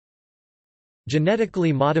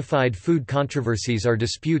Genetically modified food controversies are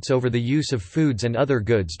disputes over the use of foods and other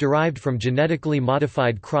goods derived from genetically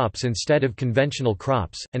modified crops instead of conventional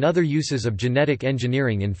crops, and other uses of genetic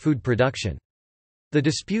engineering in food production. The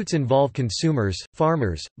disputes involve consumers,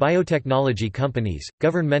 farmers, biotechnology companies,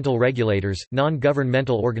 governmental regulators,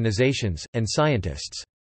 non-governmental organizations, and scientists.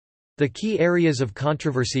 The key areas of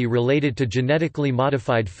controversy related to genetically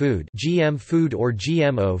modified food, GM food or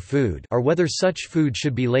GMO food, are whether such food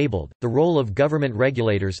should be labeled, the role of government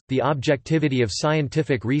regulators, the objectivity of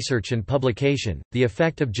scientific research and publication, the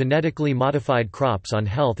effect of genetically modified crops on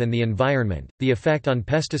health and the environment, the effect on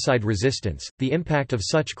pesticide resistance, the impact of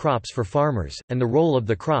such crops for farmers, and the role of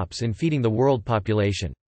the crops in feeding the world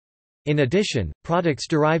population. In addition, products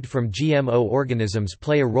derived from GMO organisms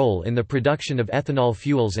play a role in the production of ethanol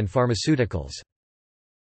fuels and pharmaceuticals.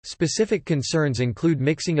 Specific concerns include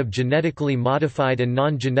mixing of genetically modified and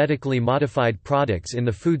non-genetically modified products in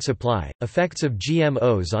the food supply, effects of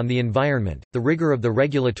GMOs on the environment, the rigor of the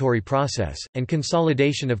regulatory process, and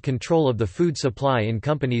consolidation of control of the food supply in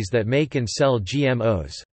companies that make and sell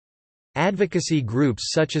GMOs. Advocacy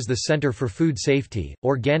groups such as the Center for Food Safety,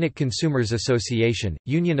 Organic Consumers Association,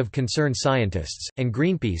 Union of Concerned Scientists, and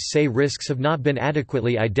Greenpeace say risks have not been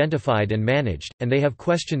adequately identified and managed, and they have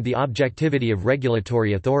questioned the objectivity of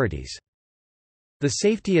regulatory authorities. The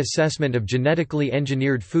safety assessment of genetically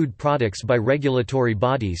engineered food products by regulatory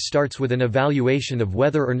bodies starts with an evaluation of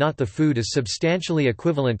whether or not the food is substantially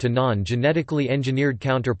equivalent to non-genetically engineered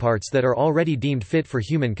counterparts that are already deemed fit for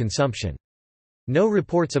human consumption. No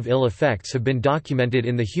reports of ill effects have been documented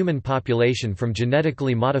in the human population from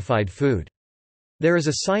genetically modified food. There is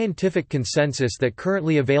a scientific consensus that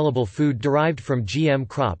currently available food derived from GM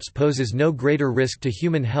crops poses no greater risk to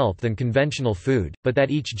human health than conventional food, but that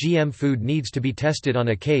each GM food needs to be tested on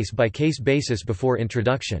a case-by-case basis before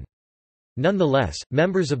introduction. Nonetheless,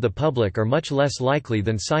 members of the public are much less likely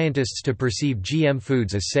than scientists to perceive GM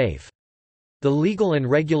foods as safe. The legal and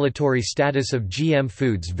regulatory status of GM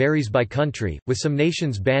foods varies by country, with some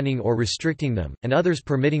nations banning or restricting them, and others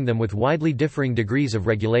permitting them with widely differing degrees of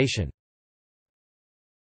regulation.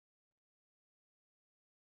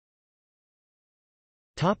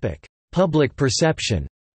 Public perception.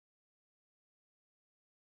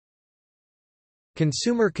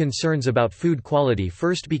 Consumer concerns about food quality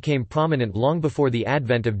first became prominent long before the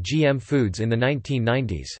advent of GM foods in the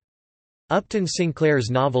 1990s. Upton Sinclair's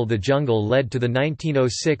novel The Jungle led to the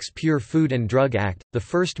 1906 Pure Food and Drug Act, the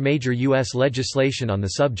first major U.S. legislation on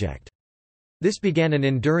the subject. This began an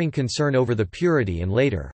enduring concern over the purity and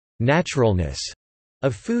later, naturalness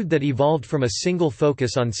of food that evolved from a single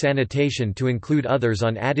focus on sanitation to include others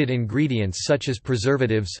on added ingredients such as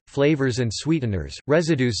preservatives, flavors and sweeteners,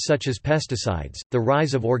 residues such as pesticides, the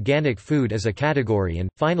rise of organic food as a category and,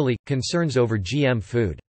 finally, concerns over GM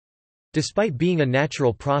food. Despite being a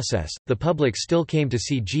natural process, the public still came to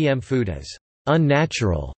see GM food as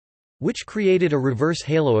unnatural, which created a reverse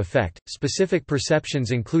halo effect. Specific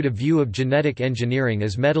perceptions include a view of genetic engineering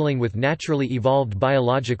as meddling with naturally evolved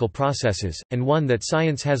biological processes, and one that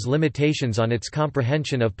science has limitations on its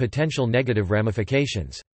comprehension of potential negative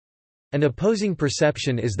ramifications. An opposing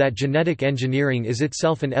perception is that genetic engineering is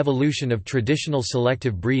itself an evolution of traditional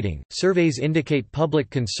selective breeding. Surveys indicate public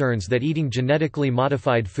concerns that eating genetically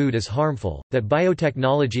modified food is harmful, that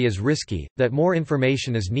biotechnology is risky, that more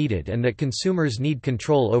information is needed, and that consumers need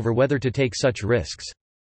control over whether to take such risks.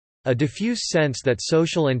 A diffuse sense that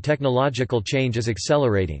social and technological change is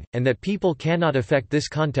accelerating, and that people cannot affect this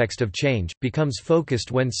context of change, becomes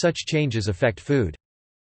focused when such changes affect food.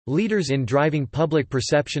 Leaders in driving public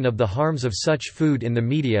perception of the harms of such food in the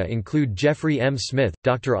media include Jeffrey M. Smith,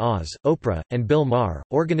 Dr. Oz, Oprah, and Bill Maher.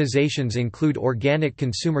 Organizations include Organic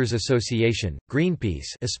Consumers Association, Greenpeace,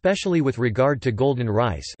 especially with regard to golden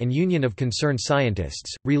rice, and Union of Concerned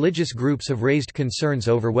Scientists. Religious groups have raised concerns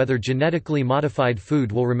over whether genetically modified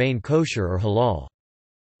food will remain kosher or halal.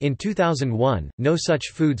 In 2001, no such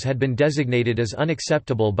foods had been designated as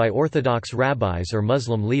unacceptable by Orthodox rabbis or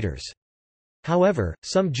Muslim leaders. However,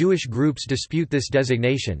 some Jewish groups dispute this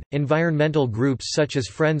designation. Environmental groups such as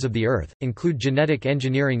Friends of the Earth include genetic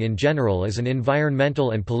engineering in general as an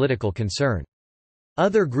environmental and political concern.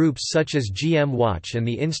 Other groups such as GM Watch and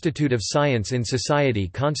the Institute of Science in Society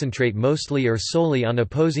concentrate mostly or solely on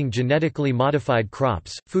opposing genetically modified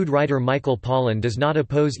crops. Food writer Michael Pollan does not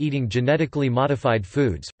oppose eating genetically modified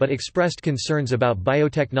foods, but expressed concerns about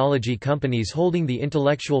biotechnology companies holding the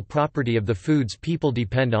intellectual property of the foods people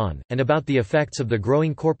depend on, and about the effects of the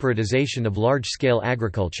growing corporatization of large-scale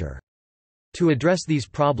agriculture. To address these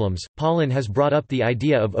problems, Pollan has brought up the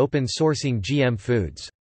idea of open sourcing GM foods.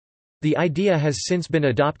 The idea has since been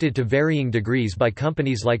adopted to varying degrees by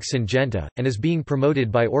companies like Syngenta, and is being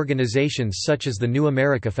promoted by organizations such as the New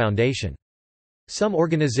America Foundation. Some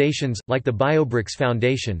organizations, like the BioBricks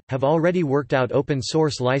Foundation, have already worked out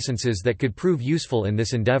open-source licenses that could prove useful in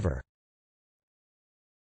this endeavor.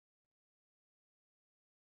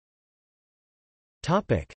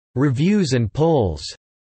 Reviews and polls.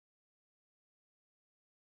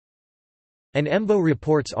 An EMBO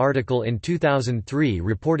Reports article in 2003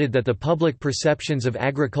 reported that the Public Perceptions of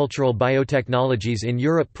Agricultural Biotechnologies in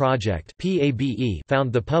Europe project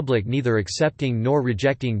found the public neither accepting nor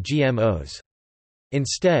rejecting GMOs.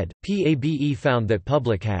 Instead, PABE found that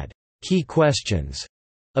public had key questions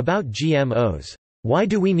about GMOs. Why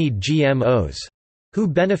do we need GMOs? Who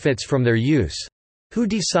benefits from their use? Who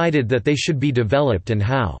decided that they should be developed and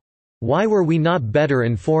how? Why were we not better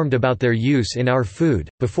informed about their use in our food,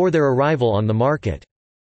 before their arrival on the market?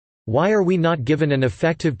 Why are we not given an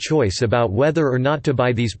effective choice about whether or not to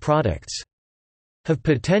buy these products? Have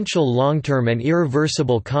potential long-term and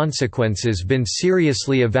irreversible consequences been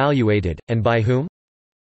seriously evaluated, and by whom?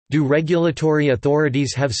 Do regulatory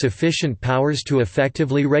authorities have sufficient powers to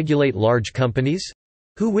effectively regulate large companies?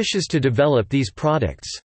 Who wishes to develop these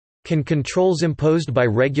products? Can controls imposed by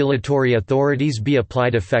regulatory authorities be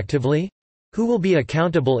applied effectively? Who will be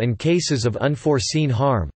accountable in cases of unforeseen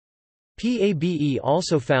harm? PABE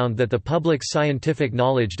also found that the public's scientific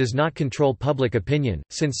knowledge does not control public opinion,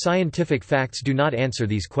 since scientific facts do not answer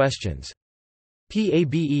these questions.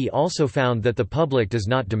 PABE also found that the public does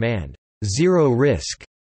not demand zero risk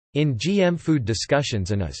in GM food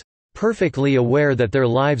discussions and is perfectly aware that their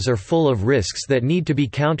lives are full of risks that need to be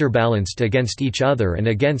counterbalanced against each other and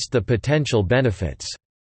against the potential benefits.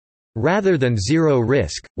 Rather than zero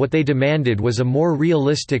risk, what they demanded was a more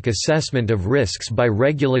realistic assessment of risks by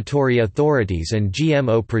regulatory authorities and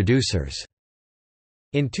GMO producers.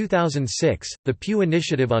 In 2006, the Pew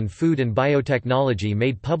Initiative on Food and Biotechnology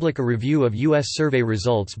made public a review of U.S. survey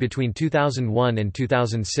results between 2001 and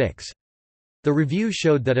 2006. The review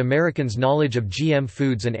showed that Americans' knowledge of GM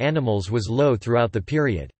foods and animals was low throughout the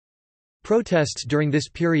period. Protests during this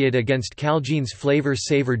period against Calgene's Flavor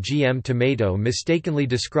Savor GM tomato mistakenly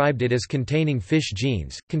described it as containing fish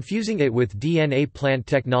genes, confusing it with DNA Plant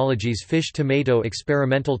Technologies' fish tomato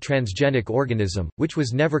experimental transgenic organism, which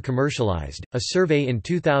was never commercialized. A survey in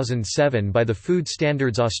 2007 by the Food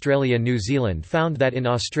Standards Australia New Zealand found that in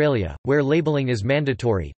Australia, where labelling is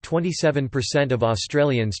mandatory, 27% of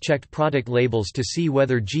Australians checked product labels to see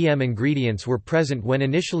whether GM ingredients were present when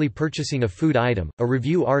initially purchasing a food item. A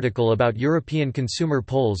review article about European consumer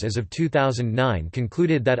polls as of 2009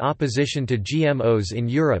 concluded that opposition to GMOs in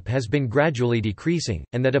Europe has been gradually decreasing,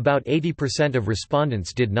 and that about 80% of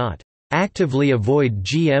respondents did not actively avoid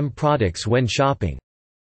GM products when shopping.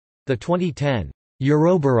 The 2010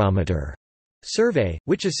 Eurobarometer survey,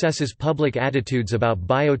 which assesses public attitudes about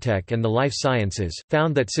biotech and the life sciences,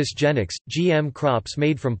 found that cisgenics, GM crops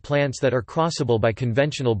made from plants that are crossable by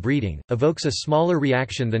conventional breeding, evokes a smaller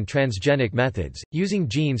reaction than transgenic methods, using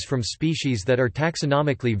genes from species that are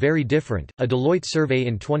taxonomically very different. A Deloitte survey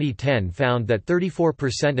in 2010 found that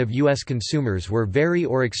 34% of U.S. consumers were very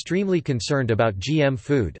or extremely concerned about GM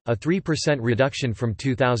food, a 3% reduction from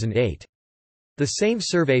 2008. The same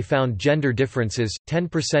survey found gender differences.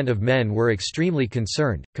 10% of men were extremely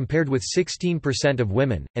concerned, compared with 16% of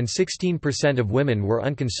women, and 16% of women were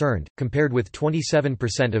unconcerned, compared with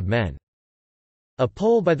 27% of men. A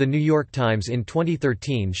poll by The New York Times in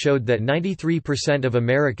 2013 showed that 93% of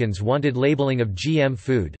Americans wanted labeling of GM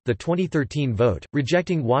food. The 2013 vote,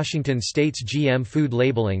 rejecting Washington state's GM food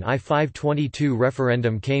labeling I-522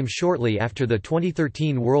 referendum came shortly after the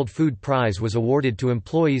 2013 World Food Prize was awarded to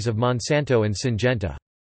employees of Monsanto and Syngenta.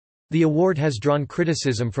 The award has drawn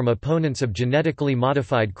criticism from opponents of genetically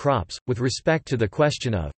modified crops, with respect to the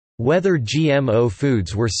question of whether GMO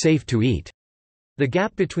foods were safe to eat. The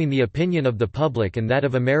gap between the opinion of the public and that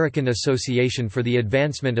of American Association for the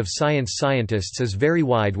Advancement of Science scientists is very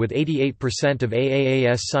wide, with 88% of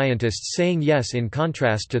AAAS scientists saying yes in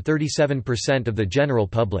contrast to 37% of the general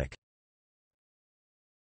public.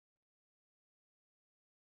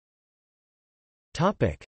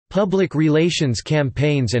 Public relations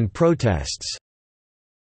campaigns and protests.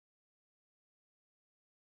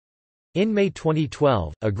 In May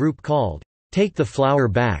 2012, a group called Take the Flower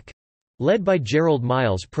Back, led by Gerald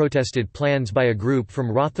Miles, protested plans by a group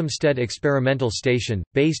from Rothamsted Experimental Station,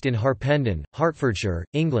 based in Harpenden, Hertfordshire,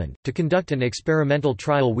 England, to conduct an experimental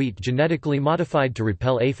trial wheat genetically modified to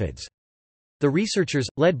repel aphids. The researchers,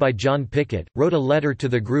 led by John Pickett, wrote a letter to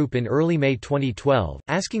the group in early May 2012,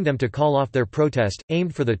 asking them to call off their protest,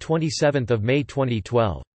 aimed for 27 May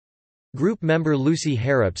 2012. Group member Lucy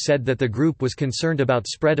Harrop said that the group was concerned about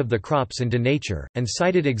spread of the crops into nature, and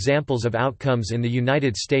cited examples of outcomes in the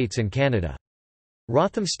United States and Canada.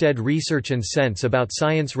 Rothamsted Research and Sense About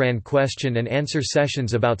Science ran question and answer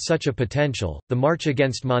sessions about such a potential. The March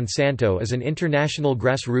Against Monsanto is an international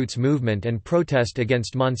grassroots movement and protest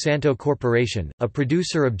against Monsanto Corporation, a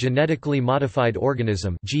producer of genetically modified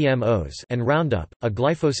organism (GMOs) and Roundup, a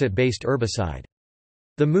glyphosate-based herbicide.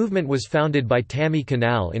 The movement was founded by Tammy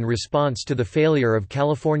Canal in response to the failure of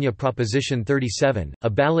California Proposition 37, a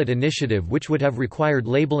ballot initiative which would have required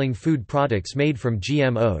labeling food products made from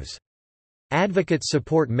GMOs. Advocates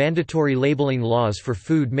support mandatory labeling laws for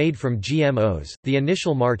food made from GMOs. The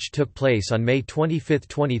initial march took place on May 25,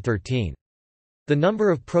 2013. The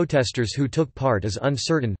number of protesters who took part is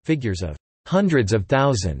uncertain, figures of hundreds of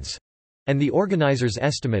thousands and the organizers'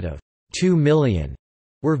 estimate of 2 million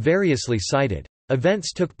were variously cited.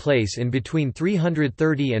 Events took place in between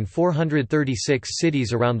 330 and 436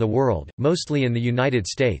 cities around the world, mostly in the United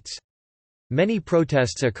States. Many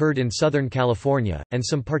protests occurred in Southern California, and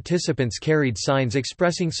some participants carried signs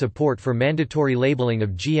expressing support for mandatory labeling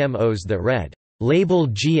of GMOs that read, "Label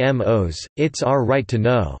GMOs, it's our right to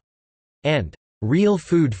know," and "Real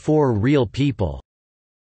food for real people."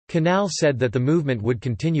 Canal said that the movement would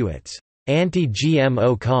continue its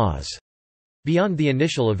anti-GMO cause beyond the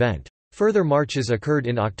initial event. Further marches occurred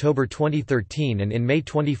in October 2013 and in May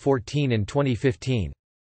 2014 and 2015.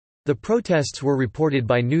 The protests were reported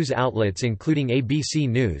by news outlets including ABC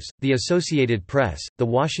News, The Associated Press, The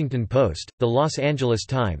Washington Post, The Los Angeles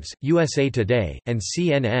Times, USA Today, and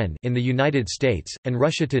CNN in the United States, and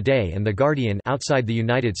Russia Today and The Guardian outside the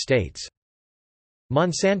United States.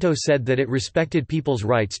 Monsanto said that it respected people's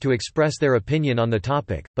rights to express their opinion on the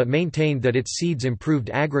topic, but maintained that its seeds improved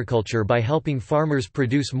agriculture by helping farmers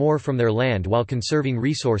produce more from their land while conserving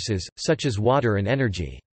resources, such as water and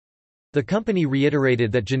energy. The company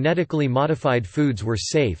reiterated that genetically modified foods were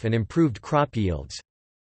safe and improved crop yields.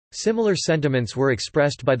 Similar sentiments were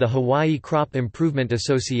expressed by the Hawaii Crop Improvement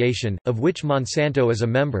Association, of which Monsanto is a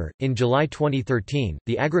member. In July 2013,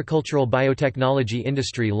 the agricultural biotechnology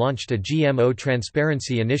industry launched a GMO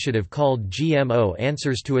transparency initiative called GMO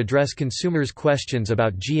Answers to address consumers' questions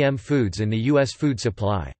about GM foods in the U.S. food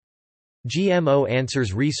supply. GMO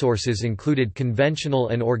Answers resources included conventional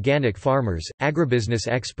and organic farmers, agribusiness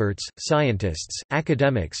experts, scientists,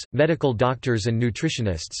 academics, medical doctors and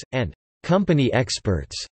nutritionists, and company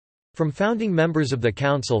experts from founding members of the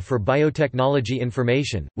Council for Biotechnology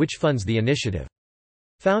Information, which funds the initiative.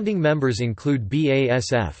 Founding members include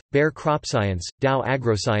BASF, Bayer CropScience, Dow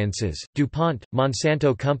AgroSciences, DuPont,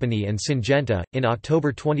 Monsanto Company and Syngenta. In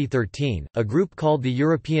October 2013, a group called the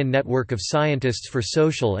European Network of Scientists for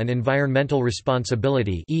Social and Environmental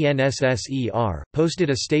Responsibility (ENSSER)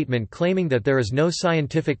 posted a statement claiming that there is no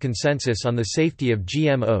scientific consensus on the safety of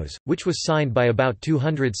GMOs, which was signed by about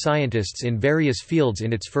 200 scientists in various fields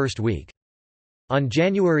in its first week. On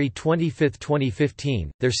January 25,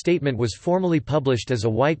 2015, their statement was formally published as a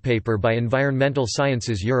white paper by Environmental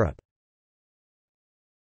Sciences Europe.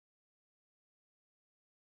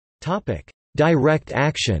 Direct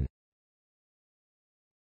action.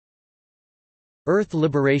 Earth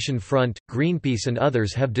Liberation Front, Greenpeace and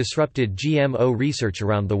others have disrupted GMO research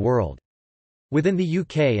around the world. Within the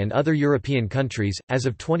UK and other European countries, as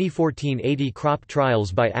of 2014, 80 crop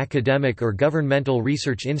trials by academic or governmental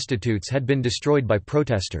research institutes had been destroyed by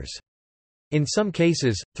protesters. In some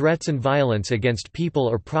cases, threats and violence against people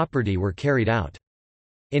or property were carried out.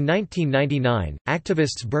 In 1999,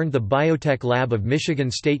 activists burned the biotech lab of Michigan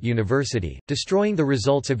State University, destroying the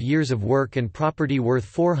results of years of work and property worth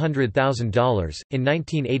 $400,000. In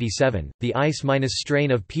 1987, the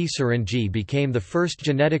ICE-strain of P. syringae became the first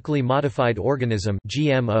genetically modified organism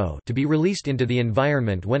 (GMO) to be released into the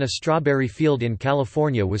environment when a strawberry field in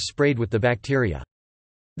California was sprayed with the bacteria.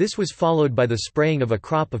 This was followed by the spraying of a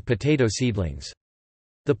crop of potato seedlings.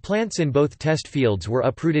 The plants in both test fields were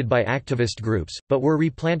uprooted by activist groups, but were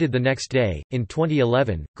replanted the next day. In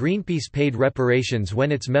 2011, Greenpeace paid reparations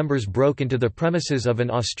when its members broke into the premises of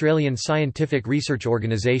an Australian scientific research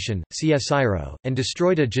organisation, CSIRO, and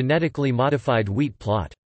destroyed a genetically modified wheat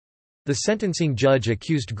plot. The sentencing judge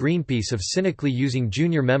accused Greenpeace of cynically using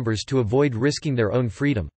junior members to avoid risking their own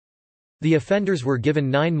freedom. The offenders were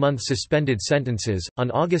given 9-month suspended sentences.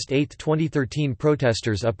 On August 8, 2013,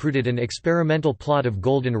 protesters uprooted an experimental plot of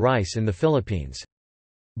golden rice in the Philippines.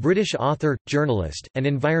 British author, journalist, and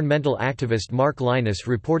environmental activist Mark Linus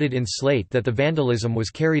reported in Slate that the vandalism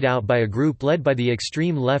was carried out by a group led by the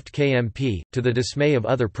extreme left KMP, to the dismay of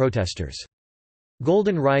other protesters.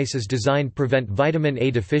 Golden rice is designed prevent vitamin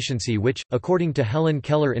A deficiency which, according to Helen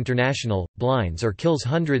Keller International, blinds or kills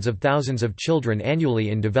hundreds of thousands of children annually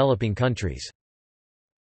in developing countries.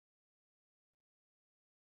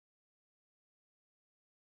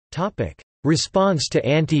 Response to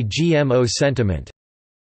anti-GMO sentiment.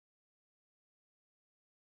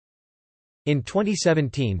 In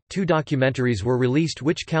 2017, 2 documentaries were released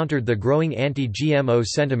which countered the growing anti-GMO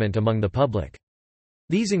sentiment among the public.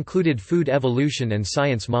 These included Food Evolution and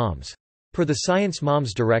Science Moms. Per the Science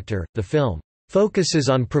Moms director, the film focuses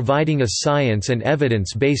on providing a science and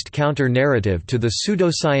evidence-based counter-narrative to the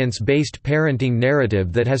pseudoscience-based parenting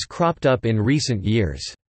narrative that has cropped up in recent years.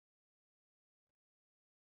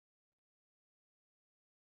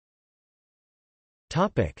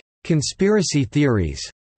 Conspiracy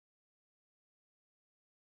theories.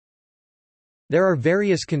 There are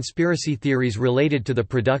various conspiracy theories related to the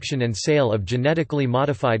production and sale of genetically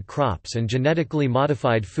modified crops and genetically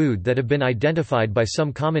modified food that have been identified by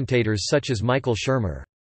some commentators such as Michael Shermer.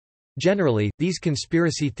 Generally, these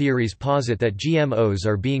conspiracy theories posit that GMOs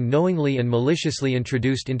are being knowingly and maliciously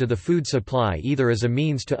introduced into the food supply either as a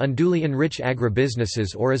means to unduly enrich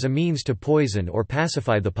agribusinesses or as a means to poison or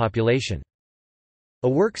pacify the population. A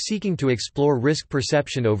work seeking to explore risk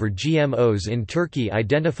perception over GMOs in Turkey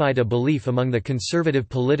identified a belief among the conservative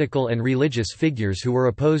political and religious figures who were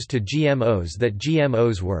opposed to GMOs that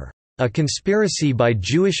GMOs were a conspiracy by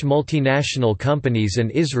Jewish multinational companies and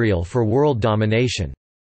Israel for world domination.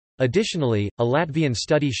 Additionally, a Latvian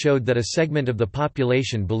study showed that a segment of the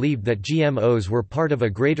population believed that GMOs were part of a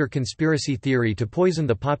greater conspiracy theory to poison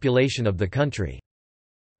the population of the country.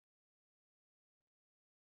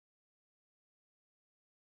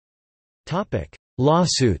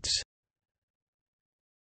 Lawsuits.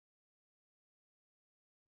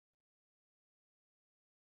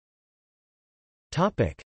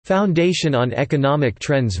 Foundation on Economic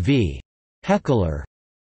Trends v. Heckler.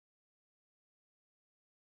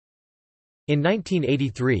 In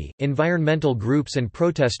 1983, environmental groups and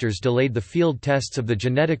protesters delayed the field tests of the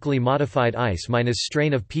genetically modified ice-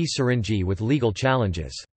 strain of P. syringae with legal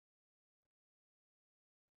challenges.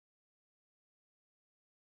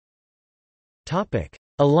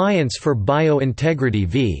 Alliance for Biointegrity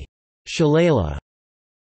v. Shalala.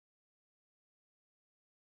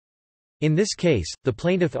 In this case, the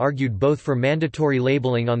plaintiff argued both for mandatory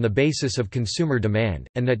labeling on the basis of consumer demand,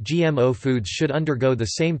 and that GMO foods should undergo the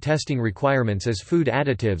same testing requirements as food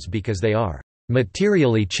additives because they are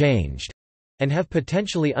materially changed and have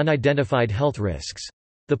potentially unidentified health risks.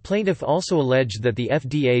 The plaintiff also alleged that the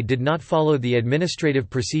FDA did not follow the Administrative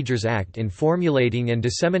Procedures Act in formulating and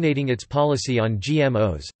disseminating its policy on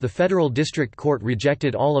GMOs. The Federal District Court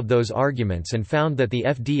rejected all of those arguments and found that the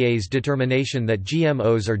FDA's determination that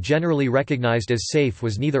GMOs are generally recognized as safe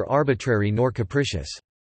was neither arbitrary nor capricious.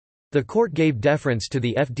 The court gave deference to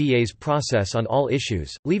the FDA's process on all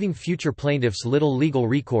issues, leaving future plaintiffs little legal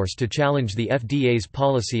recourse to challenge the FDA's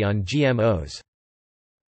policy on GMOs.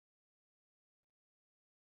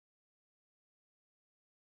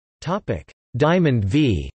 iDiamond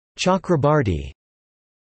v. Chakrabarty.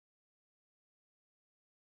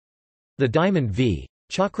 The iDiamond v.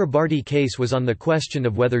 Chakrabarty case was on the question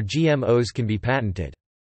of whether GMOs can be patented.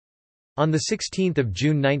 On 16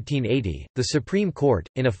 June 1980, the Supreme Court,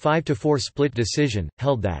 in a 5-4 split decision,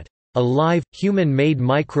 held that, "...a live, human-made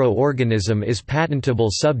microorganism is patentable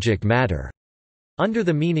subject matter," under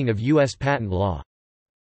the meaning of U.S. patent law.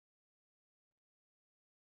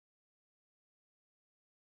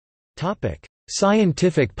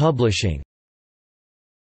 Scientific publishing.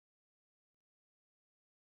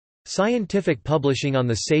 Scientific publishing on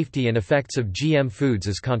the safety and effects of GM foods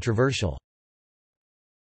is controversial.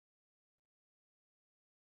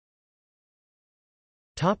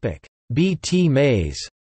 Bt maize.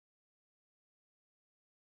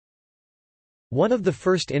 One of the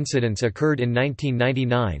first incidents occurred in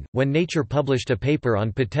 1999, when Nature published a paper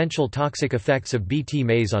on potential toxic effects of Bt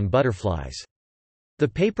maize on butterflies. The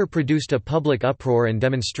paper produced a public uproar and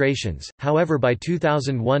demonstrations, however by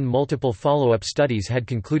 2001 multiple follow-up studies had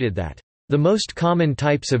concluded that, "...the most common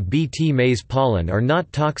types of Bt maize pollen are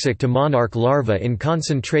not toxic to monarch larvae in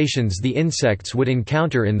concentrations the insects would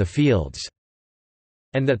encounter in the fields,"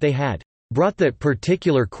 and that they had "...brought that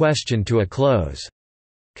particular question to a close."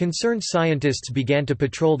 Concerned scientists began to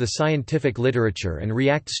patrol the scientific literature and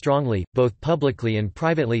react strongly, both publicly and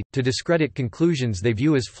privately, to discredit conclusions they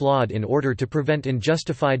view as flawed in order to prevent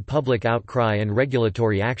unjustified public outcry and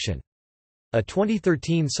regulatory action. A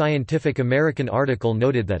 2013 Scientific American article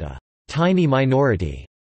noted that a tiny minority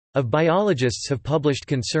of biologists have published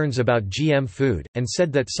concerns about GM food, and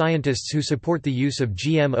said that scientists who support the use of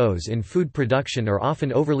GMOs in food production are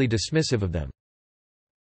often overly dismissive of them.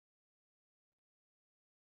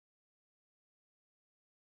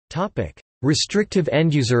 Restrictive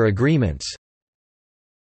end-user agreements.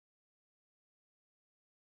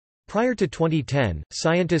 Prior to 2010,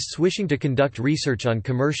 scientists wishing to conduct research on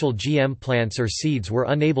commercial GM plants or seeds were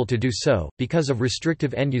unable to do so, because of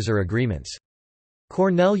restrictive end-user agreements.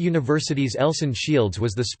 Cornell University's Elson Shields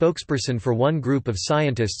was the spokesperson for one group of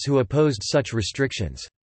scientists who opposed such restrictions.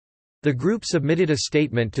 The group submitted a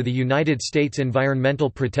statement to the United States Environmental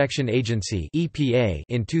Protection Agency (EPA)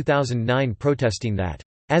 in 2009 protesting that,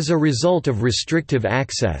 "As a result of restrictive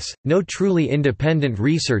access, no truly independent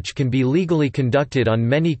research can be legally conducted on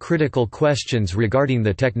many critical questions regarding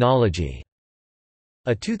the technology."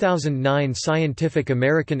 A 2009 Scientific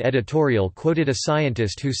American editorial quoted a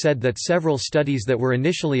scientist who said that several studies that were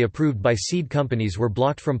initially approved by seed companies were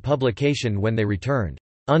blocked from publication when they returned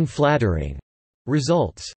unflattering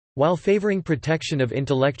results. While favoring protection of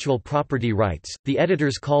intellectual property rights, the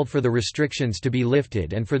editors called for the restrictions to be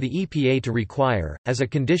lifted and for the EPA to require, as a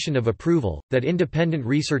condition of approval, that independent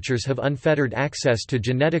researchers have unfettered access to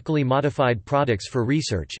genetically modified products for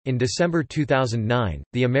research. In December 2009,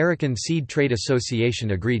 the American Seed Trade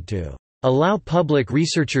Association agreed to allow public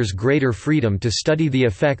researchers greater freedom to study the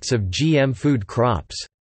effects of GM food crops.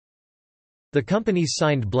 The companies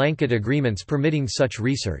signed blanket agreements permitting such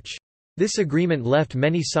research. This agreement left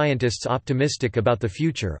many scientists optimistic about the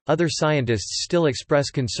future. Other scientists still express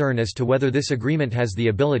concern as to whether this agreement has the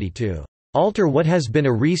ability to alter what has been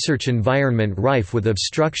a research environment rife with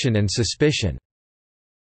obstruction and suspicion.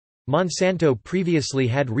 Monsanto previously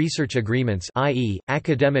had research agreements, i.e.,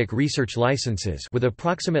 academic research licenses, with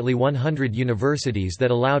approximately 100 universities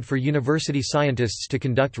that allowed for university scientists to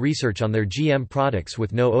conduct research on their GM products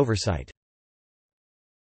with no oversight.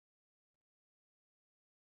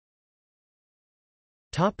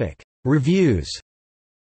 Reviews.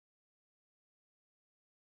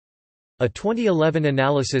 A 2011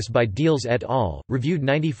 analysis by Deals et al. Reviewed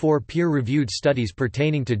 94 peer-reviewed studies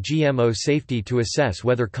pertaining to GMO safety to assess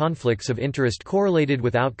whether conflicts of interest correlated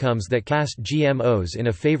with outcomes that cast GMOs in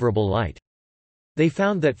a favorable light. They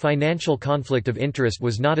found that financial conflict of interest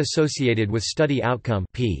was not associated with study outcome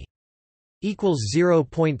p equals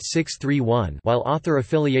 0.631, while author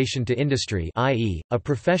affiliation to industry, i.e., a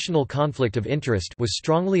professional conflict of interest, was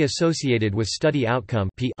strongly associated with study outcome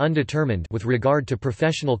p undetermined with regard to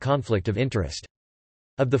professional conflict of interest.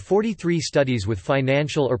 Of the 43 studies with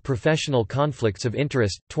financial or professional conflicts of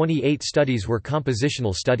interest, 28 studies were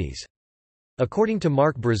compositional studies. According to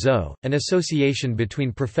Mark Brazeau, an association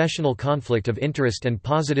between professional conflict of interest and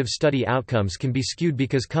positive study outcomes can be skewed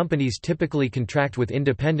because companies typically contract with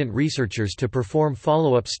independent researchers to perform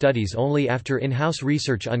follow-up studies only after in-house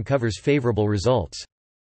research uncovers favorable results.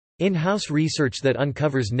 In-house research that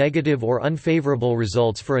uncovers negative or unfavorable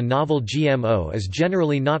results for a novel GMO is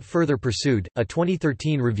generally not further pursued. A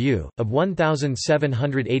 2013 review of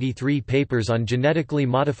 1,783 papers on genetically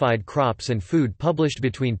modified crops and food published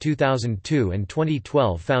between 2002 and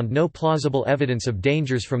 2012 found no plausible evidence of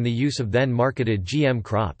dangers from the use of then-marketed GM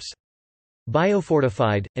crops.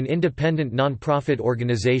 Biofortified, an independent non-profit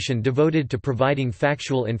organization devoted to providing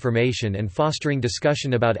factual information and fostering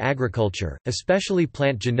discussion about agriculture, especially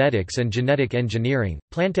plant genetics and genetic engineering,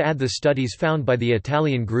 planned to add the studies found by the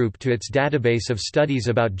Italian group to its database of studies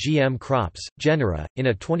about GM crops, genera. In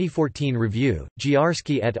a 2014 review,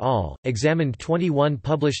 Giarski et al. Examined 21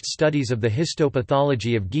 published studies of the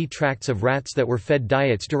histopathology of GI tracts of rats that were fed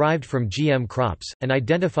diets derived from GM crops, and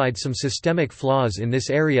identified some systemic flaws in this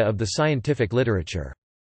area of the scientific literature.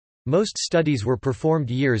 Most studies were performed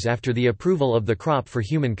years after the approval of the crop for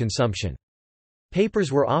human consumption.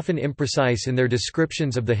 Papers were often imprecise in their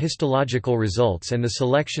descriptions of the histological results and the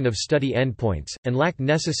selection of study endpoints, and lacked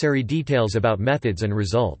necessary details about methods and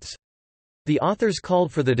results. The authors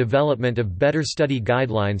called for the development of better study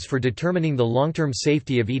guidelines for determining the long-term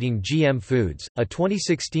safety of eating GM foods. A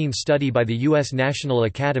 2016 study by the U.S. National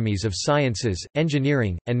Academies of Sciences,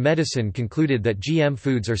 Engineering, and Medicine concluded that GM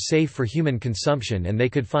foods are safe for human consumption and they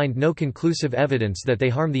could find no conclusive evidence that they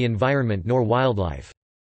harm the environment nor wildlife.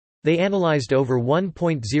 They analyzed over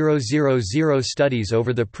 1,000 studies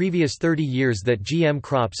over the previous 30 years that GM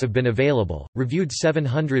crops have been available, reviewed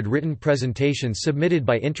 700 written presentations submitted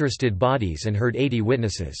by interested bodies and heard 80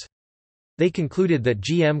 witnesses. They concluded that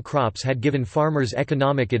GM crops had given farmers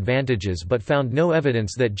economic advantages but found no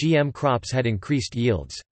evidence that GM crops had increased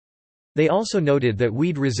yields. They also noted that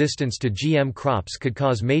weed resistance to GM crops could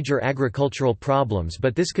cause major agricultural problems,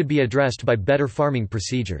 but this could be addressed by better farming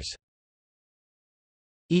procedures.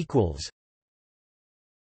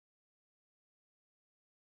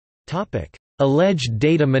 Alleged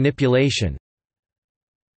data manipulation.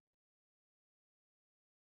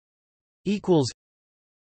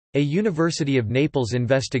 A University of Naples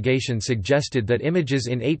investigation suggested that images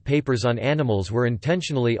in 8 papers on animals were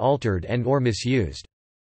intentionally altered and/or misused.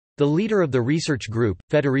 The leader of the research group,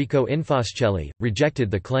 Federico Infascelli,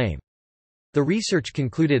 rejected the claim. The research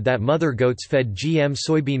concluded that mother goats fed GM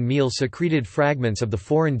soybean meal secreted fragments of the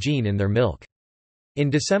foreign gene in their milk. In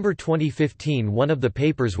December 2015, one of the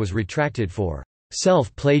papers was retracted for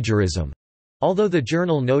self-plagiarism, although the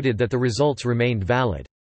journal noted that the results remained valid.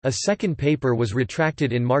 A second paper was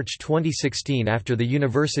retracted in March 2016 after the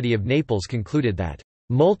University of Naples concluded that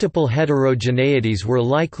multiple heterogeneities were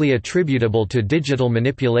likely attributable to digital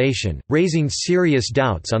manipulation, raising serious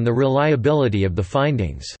doubts on the reliability of the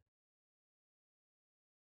findings.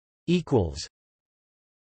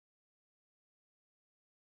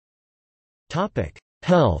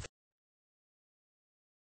 Health.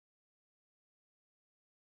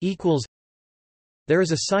 There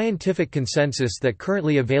is a scientific consensus that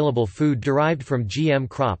currently available food derived from GM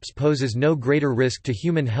crops poses no greater risk to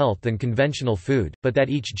human health than conventional food, but that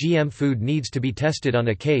each GM food needs to be tested on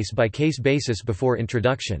a case-by-case basis before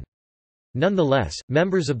introduction. Nonetheless,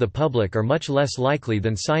 members of the public are much less likely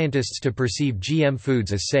than scientists to perceive GM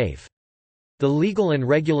foods as safe. The legal and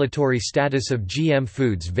regulatory status of GM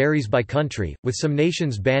foods varies by country, with some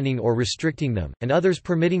nations banning or restricting them, and others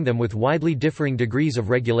permitting them with widely differing degrees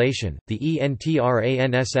of regulation. The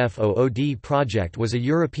ENTRANSFOOD project was a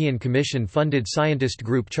European Commission-funded scientist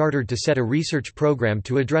group chartered to set a research program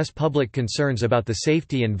to address public concerns about the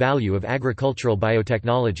safety and value of agricultural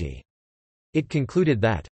biotechnology. It concluded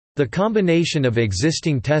that the combination of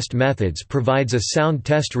existing test methods provides a sound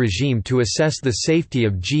test regime to assess the safety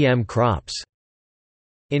of GM crops.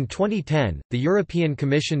 In 2010, the European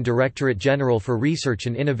Commission Directorate General for Research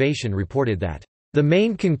and Innovation reported that the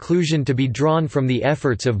main conclusion to be drawn from the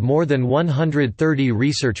efforts of more than 130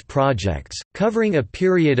 research projects, covering a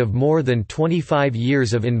period of more than 25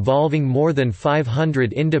 years of involving more than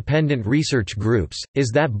 500 independent research groups,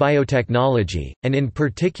 is that biotechnology, and in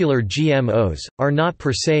particular GMOs, are not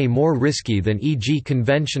per se more risky than e.g.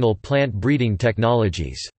 conventional plant breeding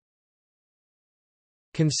technologies.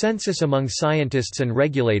 Consensus among scientists and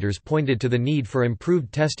regulators pointed to the need for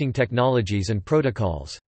improved testing technologies and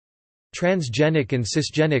protocols. Transgenic and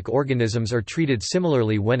cisgenic organisms are treated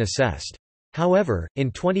similarly when assessed. However,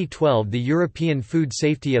 in 2012 the European Food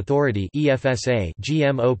Safety Authority (EFSA)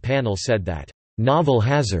 GMO panel said that novel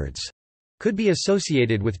hazards could be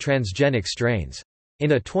associated with transgenic strains.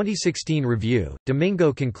 In a 2016 review,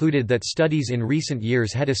 Domingo concluded that studies in recent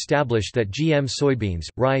years had established that GM soybeans,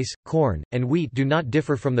 rice, corn, and wheat do not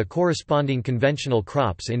differ from the corresponding conventional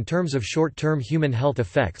crops in terms of short-term human health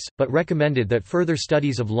effects, but recommended that further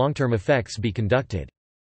studies of long-term effects be conducted.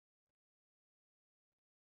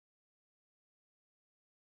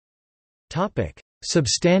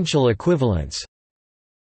 Substantial equivalence.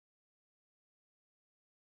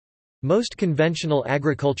 Most conventional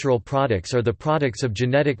agricultural products are the products of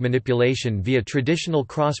genetic manipulation via traditional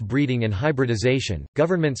cross-breeding and hybridization.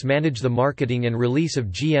 Governments manage the marketing and release of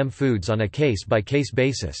GM foods on a case-by-case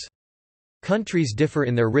basis. Countries differ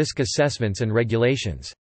in their risk assessments and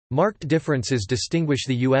regulations. Marked differences distinguish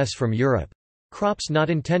the US from Europe. Crops not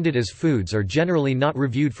intended as foods are generally not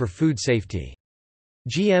reviewed for food safety.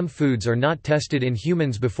 GM foods are not tested in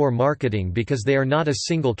humans before marketing because they are not a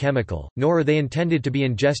single chemical, nor are they intended to be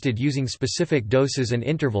ingested using specific doses and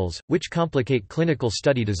intervals, which complicate clinical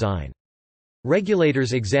study design.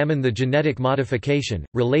 Regulators examine the genetic modification,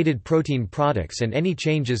 related protein products and any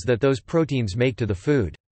changes that those proteins make to the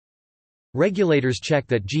food. Regulators check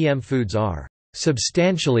that GM foods are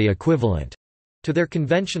substantially equivalent to their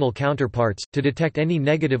conventional counterparts, to detect any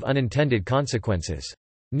negative unintended consequences.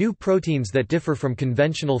 New proteins that differ from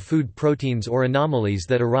conventional food proteins or anomalies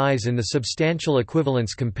that arise in the substantial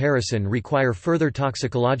equivalence comparison require further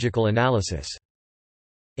toxicological analysis.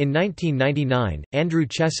 In 1999, Andrew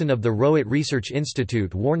Chesson of the Rowett Research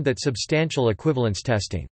Institute warned that substantial equivalence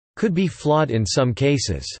testing could be flawed in some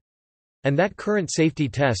cases, and that current safety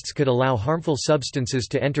tests could allow harmful substances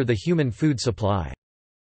to enter the human food supply.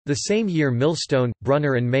 The same year Millstone,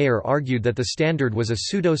 Brunner and Mayer argued that the standard was a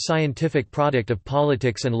pseudo-scientific product of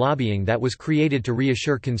politics and lobbying that was created to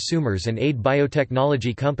reassure consumers and aid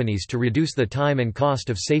biotechnology companies to reduce the time and cost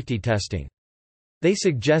of safety testing. They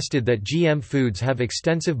suggested that GM foods have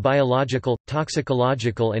extensive biological,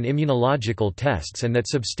 toxicological and immunological tests and that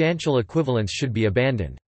substantial equivalence should be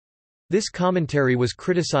abandoned. This commentary was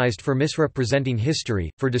criticized for misrepresenting history,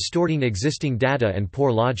 for distorting existing data and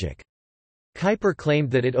poor logic. Kuiper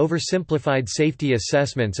claimed that it oversimplified safety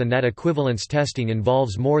assessments and that equivalence testing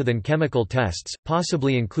involves more than chemical tests,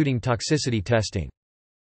 possibly including toxicity testing.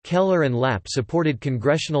 Keller and Lapp supported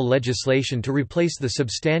congressional legislation to replace the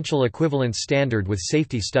substantial equivalence standard with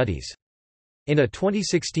safety studies. In a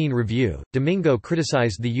 2016 review, Domingo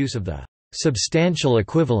criticized the use of the substantial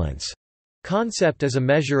equivalence concept as a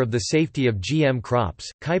measure of the safety of GM crops.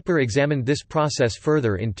 Kuiper examined this process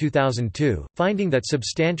further in 2002, finding that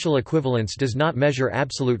substantial equivalence does not measure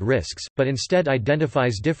absolute risks, but instead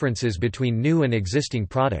identifies differences between new and existing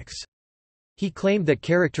products. He claimed that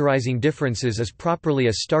characterizing differences is properly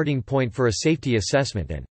a starting point for a safety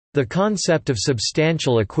assessment and the concept of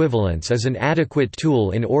substantial equivalence is an adequate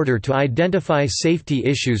tool in order to identify safety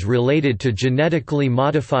issues related to genetically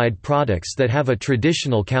modified products that have a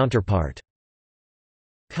traditional counterpart.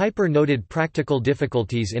 Kuiper noted practical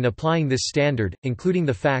difficulties in applying this standard, including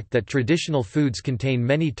the fact that traditional foods contain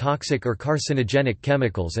many toxic or carcinogenic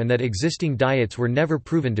chemicals and that existing diets were never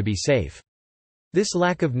proven to be safe. This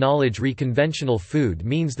lack of knowledge re conventional food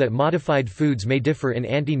means that modified foods may differ in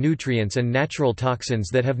anti-nutrients and natural toxins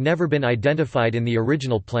that have never been identified in the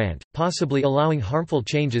original plant, possibly allowing harmful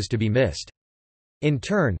changes to be missed. In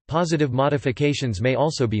turn, positive modifications may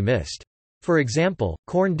also be missed. For example,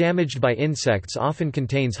 corn damaged by insects often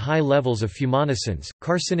contains high levels of fumonisins,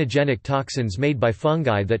 carcinogenic toxins made by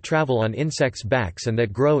fungi that travel on insects' backs and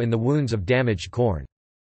that grow in the wounds of damaged corn.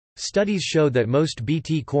 Studies show that most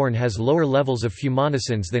Bt corn has lower levels of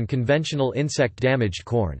fumonisins than conventional insect-damaged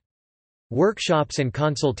corn. Workshops and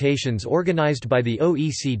consultations organized by the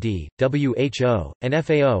OECD, WHO, and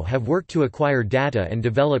FAO have worked to acquire data and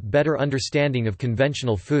develop better understanding of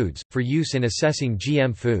conventional foods, for use in assessing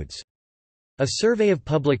GM foods. A survey of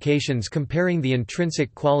publications comparing the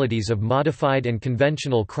intrinsic qualities of modified and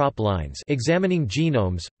conventional crop lines examining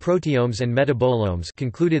genomes, proteomes and metabolomes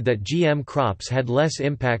concluded that GM crops had less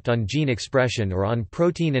impact on gene expression or on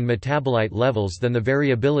protein and metabolite levels than the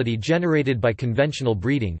variability generated by conventional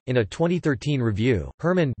breeding. In a 2013 review,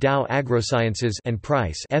 Herman Dow AgroSciences and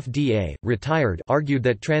Price FDA, retired, argued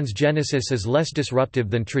that transgenesis is less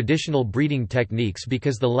disruptive than traditional breeding techniques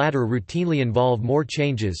because the latter routinely involve more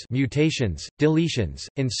changes, mutations, deletions,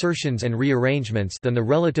 insertions and rearrangements than the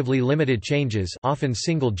relatively limited changes, often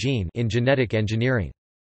single gene, in genetic engineering.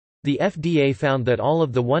 The FDA found that all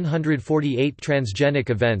of the 148 transgenic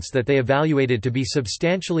events that they evaluated to be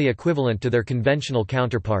substantially equivalent to their conventional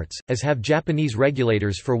counterparts, as have Japanese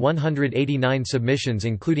regulators for 189 submissions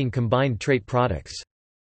including combined trait products.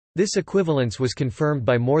 This equivalence was confirmed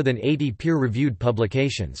by more than 80 peer-reviewed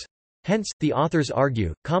publications. Hence, the authors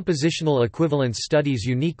argue, compositional equivalence studies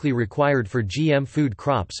uniquely required for GM food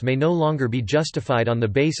crops may no longer be justified on the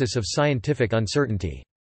basis of scientific uncertainty.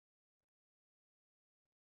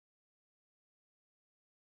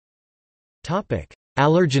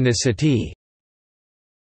 Allergenicity.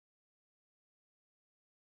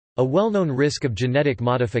 A well-known risk of genetic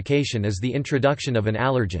modification is the introduction of an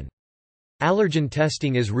allergen. Allergen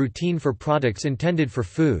testing is routine for products intended for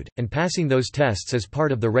food, and passing those tests is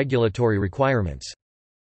part of the regulatory requirements.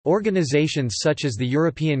 Organizations such as the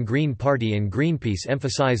European Green Party and Greenpeace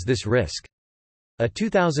emphasize this risk. A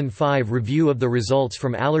 2005 review of the results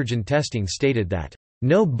from allergen testing stated that,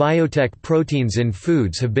 "No biotech proteins in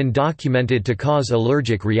foods have been documented to cause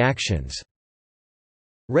allergic reactions."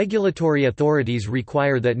 Regulatory authorities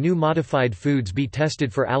require that new modified foods be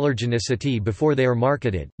tested for allergenicity before they are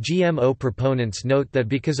marketed. GMO proponents note that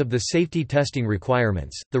because of the safety testing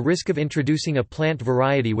requirements, the risk of introducing a plant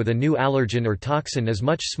variety with a new allergen or toxin is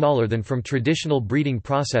much smaller than from traditional breeding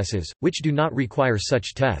processes, which do not require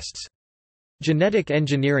such tests. Genetic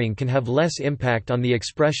engineering can have less impact on the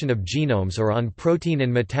expression of genomes or on protein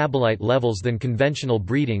and metabolite levels than conventional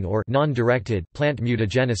breeding or non-directed plant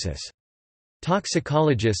mutagenesis.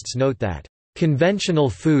 Toxicologists note that,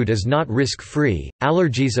 "Conventional food is not risk-free,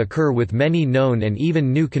 allergies occur with many known and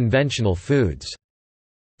even new conventional foods."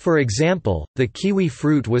 For example, the kiwi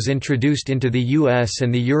fruit was introduced into the US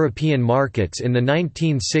and the European markets in the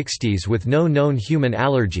 1960s with no known human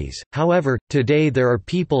allergies, however, today there are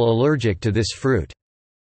people allergic to this fruit.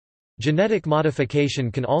 Genetic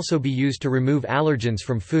modification can also be used to remove allergens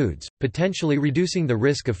from foods, potentially reducing the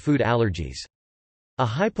risk of food allergies. A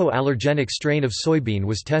hypoallergenic strain of soybean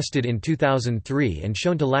was tested in 2003 and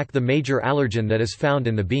shown to lack the major allergen that is found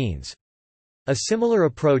in the beans. A similar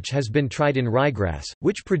approach has been tried in ryegrass,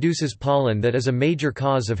 which produces pollen that is a major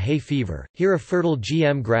cause of hay fever. Here a fertile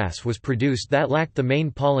GM grass was produced that lacked the main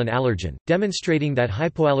pollen allergen, demonstrating that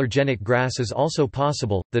hypoallergenic grass is also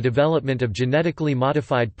possible. The development of genetically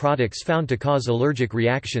modified products found to cause allergic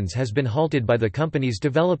reactions has been halted by the companies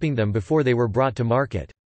developing them before they were brought to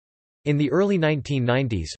market. In the early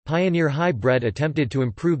 1990s, Pioneer High Bread attempted to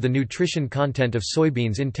improve the nutrition content of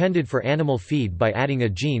soybeans intended for animal feed by adding a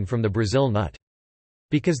gene from the Brazil nut.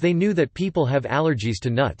 Because they knew that people have allergies to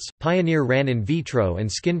nuts, Pioneer ran in vitro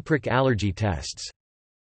and skin prick allergy tests.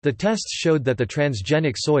 The tests showed that the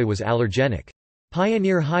transgenic soy was allergenic.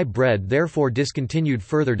 Pioneer High Bread therefore discontinued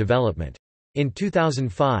further development. In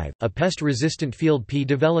 2005, a pest-resistant field pea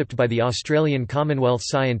developed by the Australian Commonwealth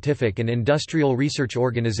Scientific and Industrial Research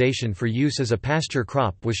Organisation for use as a pasture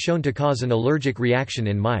crop was shown to cause an allergic reaction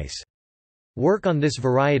in mice. Work on this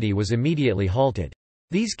variety was immediately halted.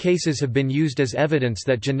 These cases have been used as evidence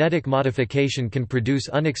that genetic modification can produce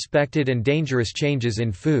unexpected and dangerous changes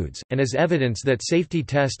in foods, and as evidence that safety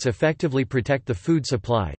tests effectively protect the food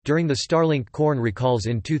supply. During the Starlink corn recalls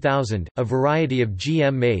in 2000, a variety of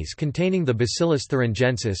GM maize containing the Bacillus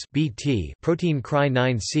thuringiensis (BT) protein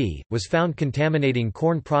Cry9C was found contaminating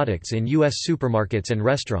corn products in U.S. supermarkets and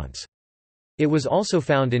restaurants. It was also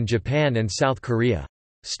found in Japan and South Korea.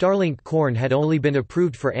 Starlink corn had only been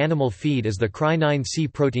approved for animal feed as the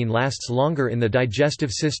Cry9C protein lasts longer in the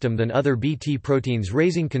digestive system than other Bt proteins,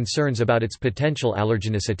 raising concerns about its potential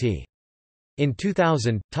allergenicity. In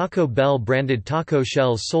 2000, Taco Bell branded taco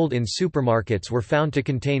shells sold in supermarkets were found to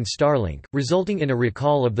contain Starlink, resulting in a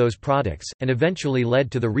recall of those products, and eventually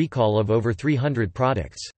led to the recall of over 300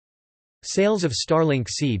 products. Sales of Starlink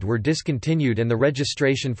seed were discontinued and the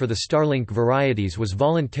registration for the Starlink varieties was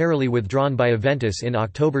voluntarily withdrawn by Aventis in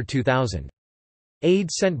October 2000.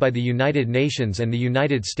 Aid sent by the United Nations and the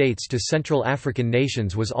United States to Central African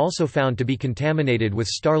nations was also found to be contaminated with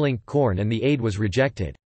Starlink corn, and the aid was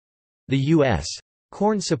rejected. The U.S.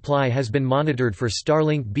 corn supply has been monitored for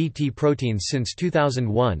Starlink Bt proteins since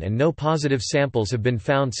 2001 and no positive samples have been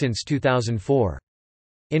found since 2004.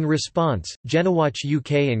 In response, Genowatch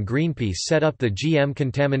UK and Greenpeace set up the GM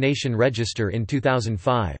Contamination Register in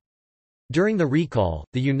 2005. During the recall,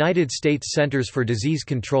 the United States Centers for Disease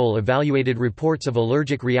Control evaluated reports of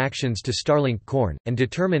allergic reactions to Starlink corn, and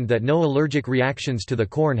determined that no allergic reactions to the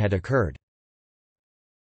corn had occurred.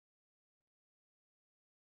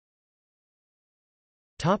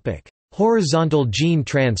 Horizontal gene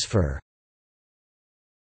transfer.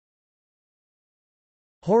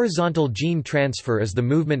 Horizontal gene transfer is the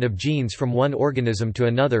movement of genes from one organism to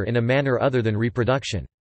another in a manner other than reproduction.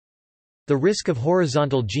 The risk of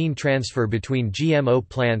horizontal gene transfer between GMO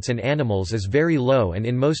plants and animals is very low and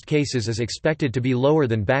in most cases is expected to be lower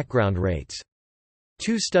than background rates.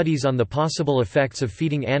 Two studies on the possible effects of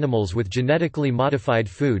feeding animals with genetically modified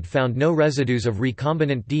food found no residues of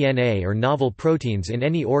recombinant DNA or novel proteins in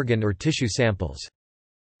any organ or tissue samples.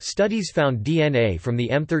 Studies found DNA from the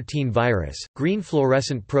M13 virus, green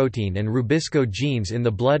fluorescent protein and rubisco genes in the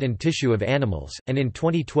blood and tissue of animals, and in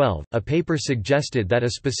 2012, a paper suggested that a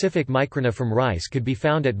specific microna from rice could be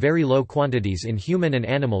found at very low quantities in human and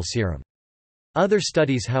animal serum. Other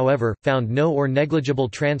studies, however, found no or negligible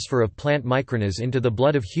transfer of plant micronas into the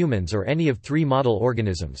blood of humans or any of three model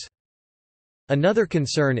organisms. Another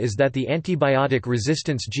concern is that the antibiotic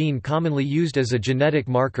resistance gene commonly used as a genetic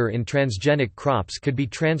marker in transgenic crops could be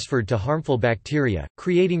transferred to harmful bacteria,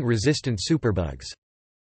 creating resistant superbugs.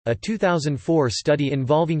 A 2004 study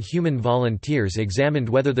involving human volunteers examined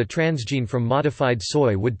whether the transgene from modified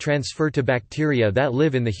soy would transfer to bacteria that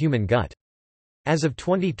live in the human gut. As of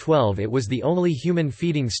 2012, it was the only human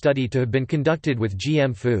feeding study to have been conducted with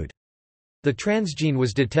GM food. The transgene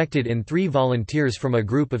was detected in 3 volunteers from a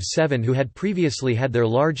group of 7 who had previously had their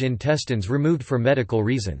large intestines removed for medical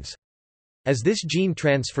reasons. As this gene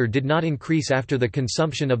transfer did not increase after the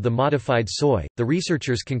consumption of the modified soy, the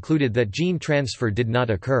researchers concluded that gene transfer did not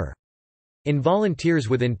occur. In volunteers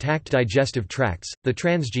with intact digestive tracts, the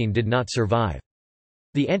transgene did not survive.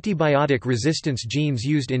 The antibiotic resistance genes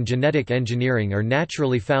used in genetic engineering are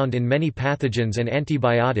naturally found in many pathogens and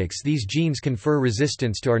antibiotics these genes confer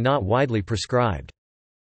resistance to are not widely prescribed.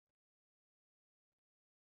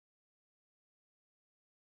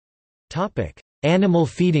 Animal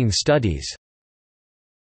feeding studies.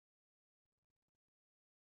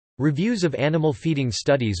 Reviews of animal feeding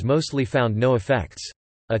studies mostly found no effects.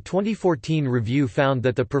 A 2014 review found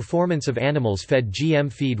that the performance of animals fed GM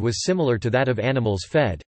feed was similar to that of animals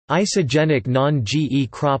fed isogenic non-GE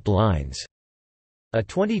crop lines. A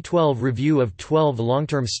 2012 review of 12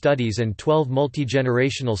 long-term studies and 12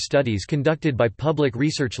 multi-generational studies conducted by public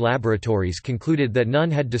research laboratories concluded that none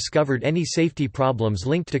had discovered any safety problems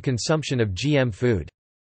linked to consumption of GM food.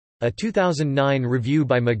 A 2009 review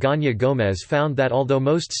by Magana Gomez found that although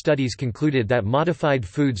most studies concluded that modified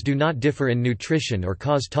foods do not differ in nutrition or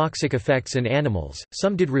cause toxic effects in animals,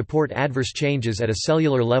 some did report adverse changes at a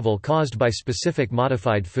cellular level caused by specific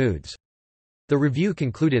modified foods. The review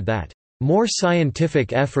concluded that more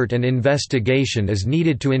scientific effort and investigation is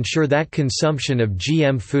needed to ensure that consumption of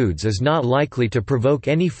GM foods is not likely to provoke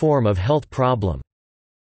any form of health problem.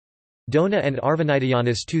 Dona and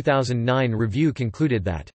Arvanitianis' 2009 review concluded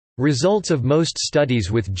that results of most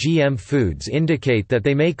studies with GM foods indicate that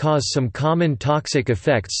they may cause some common toxic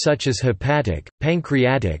effects such as hepatic,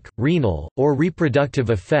 pancreatic, renal, or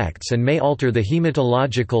reproductive effects and may alter the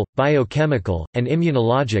hematological, biochemical, and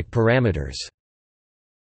immunologic parameters.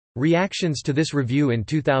 Reactions to this review in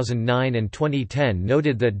 2009 and 2010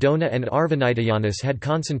 noted that Dona and Arvanitianis had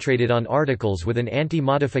concentrated on articles with an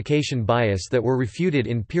anti-modification bias that were refuted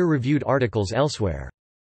in peer-reviewed articles elsewhere.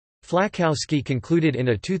 Flakowski concluded in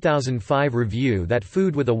a 2005 review that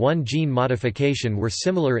food with a one-gene modification were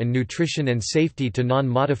similar in nutrition and safety to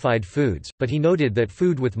non-modified foods, but he noted that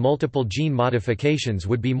food with multiple gene modifications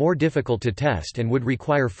would be more difficult to test and would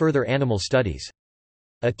require further animal studies.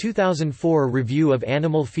 A 2004 review of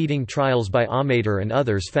animal feeding trials by Amader and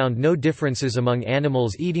others found no differences among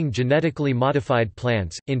animals eating genetically modified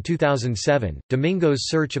plants. In 2007, Domingo's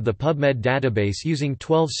search of the PubMed database using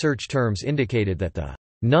 12 search terms indicated that the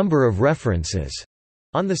number of references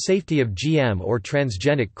on the safety of GM or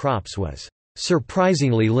transgenic crops was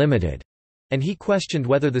surprisingly limited, and he questioned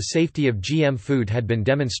whether the safety of GM food had been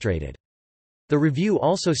demonstrated. The review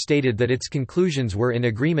also stated that its conclusions were in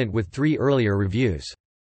agreement with 3 earlier reviews.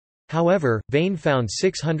 However, Vane found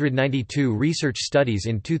 692 research studies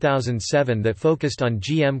in 2007 that focused on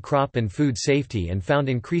GM crop and food safety and found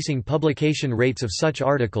increasing publication rates of such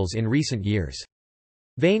articles in recent years.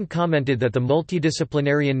 Vane commented that the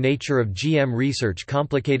multidisciplinarian nature of GM research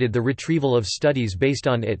complicated the retrieval of studies based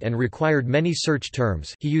on it and required many search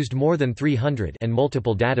terms. He used more than 300 and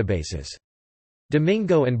multiple databases.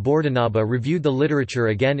 Domingo and Bordenaba reviewed the literature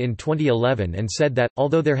again in 2011 and said that,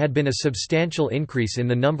 although there had been a substantial increase in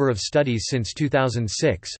the number of studies since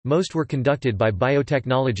 2006, most were conducted by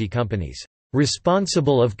biotechnology companies,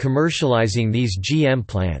 responsible of commercializing these GM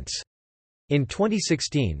plants. In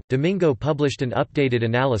 2016, Domingo published an updated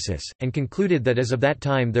analysis, and concluded that as of that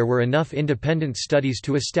time there were enough independent studies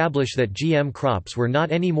to establish that GM crops were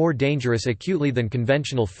not any more dangerous acutely than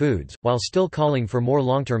conventional foods, while still calling for more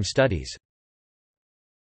long-term studies.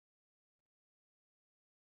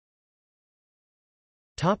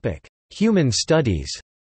 Human studies.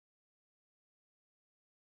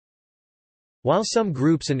 While some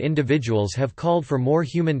groups and individuals have called for more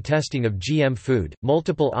human testing of GM food,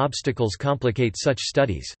 multiple obstacles complicate such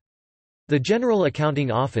studies. The General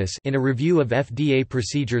Accounting Office, in a review of FDA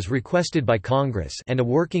procedures requested by Congress, and a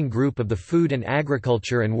working group of the Food and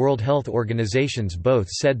Agriculture and World Health Organizations both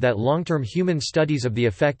said that long-term human studies of the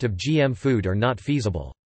effect of GM food are not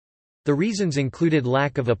feasible. The reasons included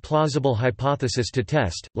lack of a plausible hypothesis to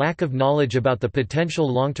test, lack of knowledge about the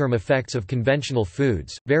potential long-term effects of conventional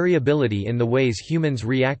foods, variability in the ways humans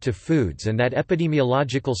react to foods, and that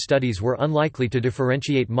epidemiological studies were unlikely to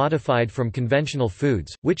differentiate modified from conventional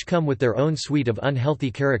foods, which come with their own suite of unhealthy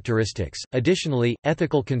characteristics. Additionally,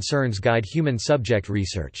 ethical concerns guide human subject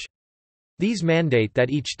research. These mandate that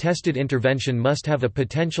each tested intervention must have a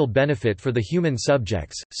potential benefit for the human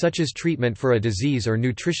subjects, such as treatment for a disease or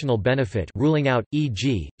nutritional benefit, ruling out,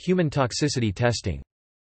 e.g., human toxicity testing.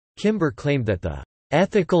 Kimber claimed that the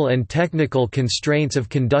ethical and technical constraints of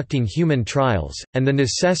conducting human trials, and the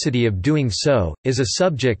necessity of doing so, is a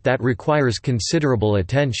subject that requires considerable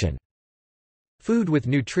attention. Food with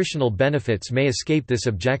nutritional benefits may escape this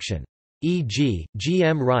objection. E.g.,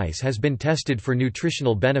 GM rice has been tested for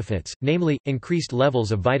nutritional benefits, namely, increased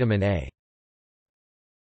levels of vitamin A.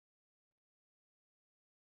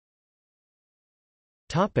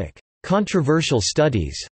 Controversial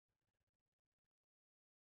studies.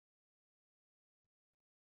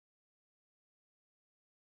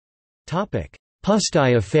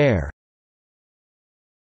 Pusztai affair.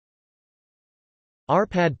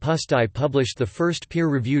 Arpad Pusztai published the first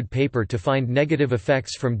peer-reviewed paper to find negative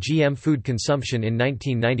effects from GM food consumption in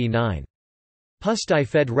 1999. Pusztai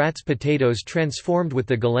fed rats potatoes transformed with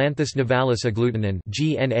the Galanthus nivalis agglutinin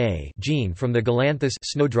gene from the Galanthus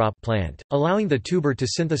snowdrop plant, allowing the tuber to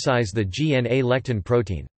synthesize the GNA lectin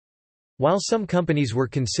protein. While some companies were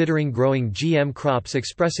considering growing GM crops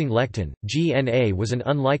expressing lectin, GNA was an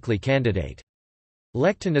unlikely candidate.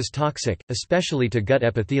 Lectin is toxic, especially to gut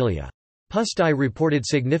epithelia. Pusztai reported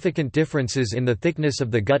significant differences in the thickness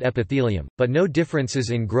of the gut epithelium, but no differences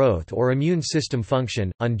in growth or immune system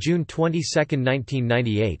function. On June 22,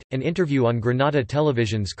 1998, an interview on Granada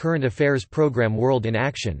Television's current affairs program World in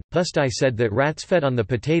Action, Pusztai said that rats fed on the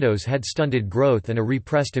potatoes had stunted growth and a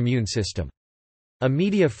repressed immune system. A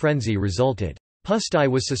media frenzy resulted. Pusztai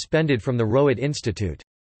was suspended from the Rowett Institute.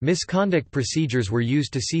 Misconduct procedures were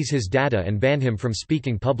used to seize his data and ban him from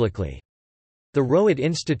speaking publicly. The Rowett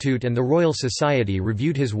Institute and the Royal Society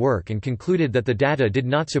reviewed his work and concluded that the data did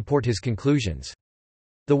not support his conclusions.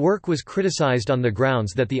 The work was criticized on the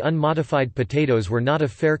grounds that the unmodified potatoes were not a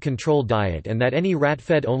fair control diet and that any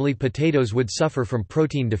rat-fed only potatoes would suffer from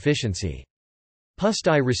protein deficiency.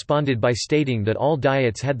 Pusztai responded by stating that all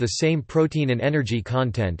diets had the same protein and energy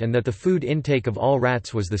content and that the food intake of all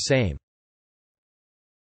rats was the same.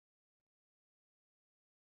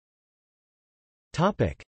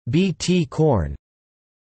 Bt corn.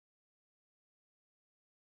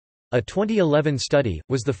 A 2011 study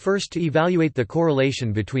was the first to evaluate the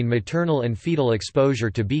correlation between maternal and fetal exposure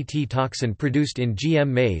to Bt toxin produced in GM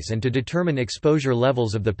maize and to determine exposure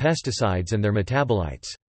levels of the pesticides and their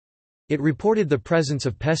metabolites. It reported the presence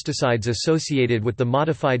of pesticides associated with the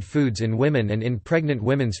modified foods in women and in pregnant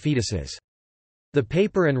women's fetuses. The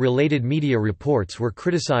paper and related media reports were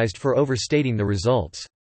criticized for overstating the results.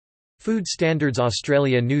 Food Standards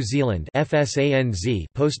Australia-New Zealand (FSANZ)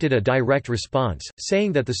 posted a direct response,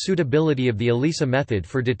 saying that the suitability of the ELISA method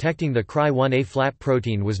for detecting the Cry1A flat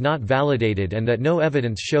protein was not validated and that no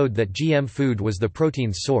evidence showed that GM food was the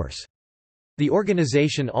protein's source. The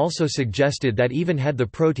organization also suggested that even had the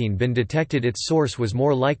protein been detected, its source was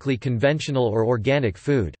more likely conventional or organic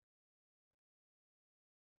food.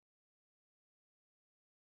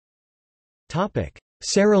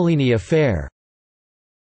 Séralini affair.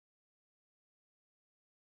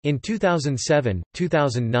 In 2007,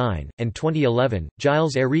 2009, and 2011,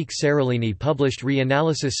 Gilles-Éric Séralini published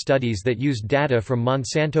re-analysis studies that used data from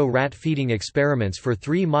Monsanto rat feeding experiments for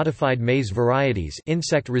 3 modified maize varieties,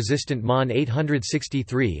 insect-resistant MON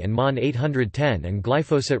 863 and MON 810 and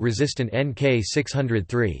glyphosate-resistant NK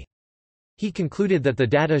 603. He concluded that the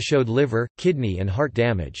data showed liver, kidney and heart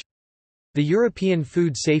damage. The European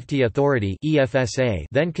Food Safety Authority (EFSA)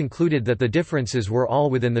 then concluded that the differences were all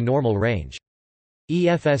within the normal range.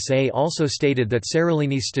 EFSA also stated that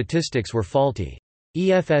Séralini's statistics were faulty.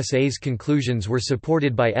 EFSA's conclusions were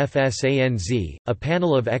supported by FSANZ, a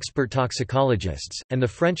panel of expert toxicologists, and the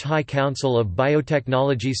French High Council of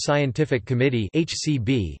Biotechnology's Scientific Committee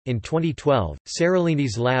 (HCB). In 2012,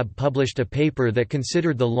 Séralini's lab published a paper that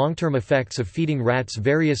considered the long-term effects of feeding rats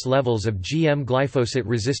various levels of GM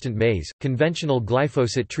glyphosate-resistant maize, conventional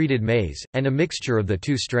glyphosate-treated maize, and a mixture of the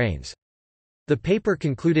two strains. The paper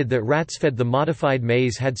concluded that rats fed the modified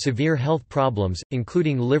maize had severe health problems,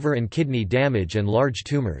 including liver and kidney damage and large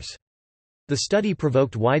tumors. The study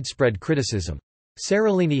provoked widespread criticism.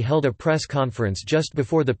 Séralini held a press conference just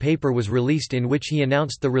before the paper was released in which he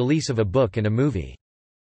announced the release of a book and a movie.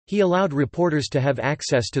 He allowed reporters to have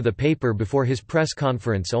access to the paper before his press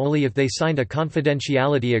conference only if they signed a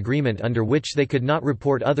confidentiality agreement under which they could not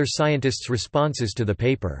report other scientists' responses to the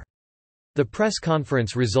paper. The press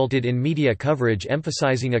conference resulted in media coverage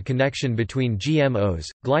emphasizing a connection between GMOs,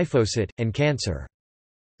 glyphosate, and cancer.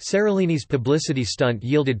 Séralini's publicity stunt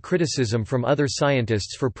yielded criticism from other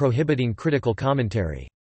scientists for prohibiting critical commentary.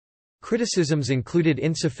 Criticisms included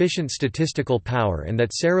insufficient statistical power and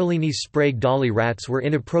that Séralini's Sprague Dawley rats were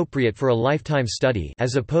inappropriate for a lifetime study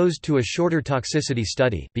as opposed to a shorter toxicity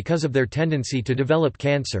study because of their tendency to develop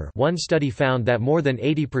cancer. One study found that more than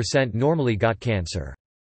 80% normally got cancer.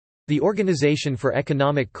 The Organization for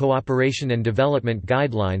Economic Cooperation and Development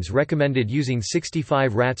guidelines recommended using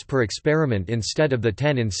 65 rats per experiment instead of the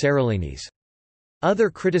 10 in Séralini's. Other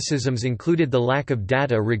criticisms included the lack of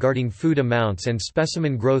data regarding food amounts and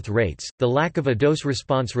specimen growth rates, the lack of a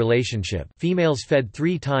dose-response relationship, females fed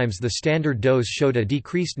 3 times the standard dose showed a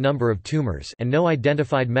decreased number of tumors, and no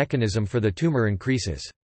identified mechanism for the tumor increases.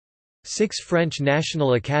 6 French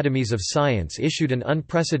National Academies of Science issued an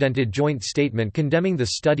unprecedented joint statement condemning the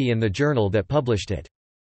study and the journal that published it.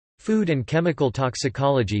 Food and Chemical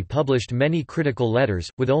Toxicology published many critical letters,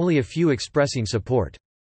 with only a few expressing support.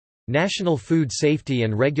 National food safety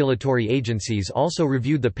and regulatory agencies also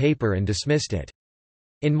reviewed the paper and dismissed it.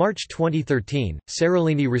 In March 2013,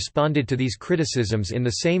 Séralini responded to these criticisms in the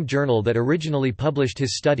same journal that originally published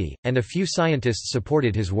his study, and a few scientists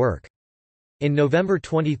supported his work. In November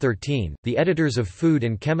 2013, the editors of Food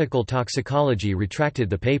and Chemical Toxicology retracted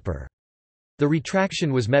the paper. The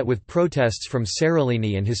retraction was met with protests from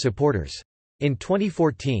Séralini and his supporters. In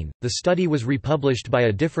 2014, the study was republished by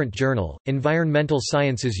a different journal, Environmental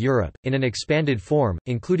Sciences Europe, in an expanded form,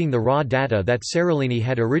 including the raw data that Séralini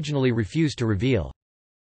had originally refused to reveal.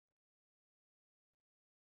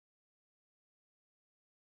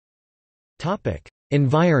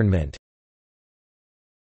 Environment.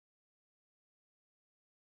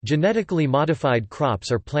 Genetically modified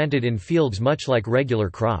crops are planted in fields much like regular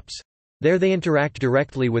crops. There they interact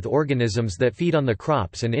directly with organisms that feed on the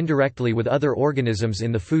crops and indirectly with other organisms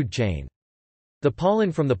in the food chain. The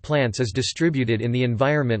pollen from the plants is distributed in the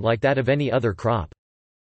environment like that of any other crop.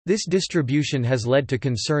 This distribution has led to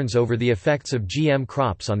concerns over the effects of GM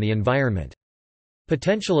crops on the environment.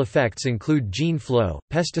 Potential effects include gene flow,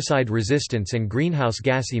 pesticide resistance and greenhouse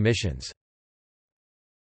gas emissions.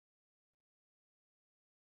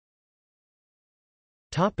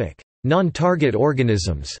 Non-target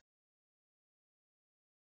organisms.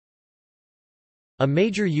 A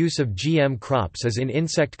major use of GM crops is in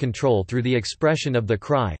insect control through the expression of the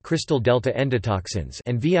CRY crystal delta endotoxins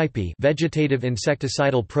and VIP vegetative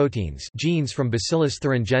insecticidal proteins genes from Bacillus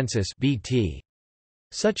thuringiensis (BT).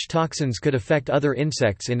 Such toxins could affect other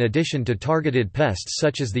insects in addition to targeted pests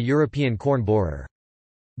such as the European corn borer.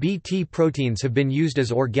 BT proteins have been used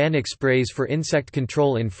as organic sprays for insect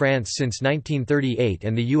control in France since 1938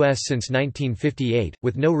 and the US since 1958,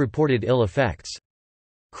 with no reported ill effects.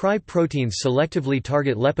 CRY proteins selectively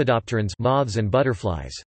target lepidopterans, moths and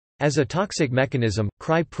butterflies. As a toxic mechanism,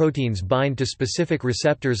 CRY proteins bind to specific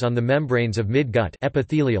receptors on the membranes of midgut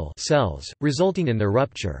epithelial cells, resulting in their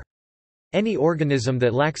rupture. Any organism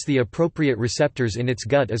that lacks the appropriate receptors in its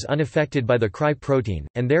gut is unaffected by the CRY protein,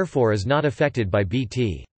 and therefore is not affected by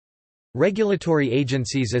BT. Regulatory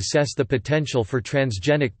agencies assess the potential for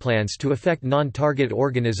transgenic plants to affect non-target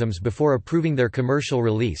organisms before approving their commercial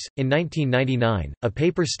release. In 1999, a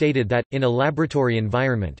paper stated that, in a laboratory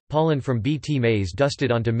environment, pollen from Bt maize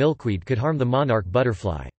dusted onto milkweed could harm the monarch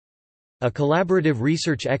butterfly. A collaborative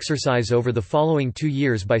research exercise over the following 2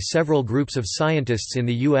 years by several groups of scientists in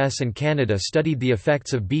the US and Canada studied the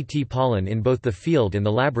effects of Bt pollen in both the field and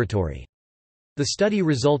the laboratory. The study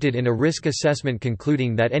resulted in a risk assessment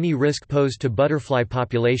concluding that any risk posed to butterfly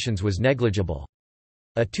populations was negligible.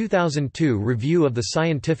 A 2002 review of the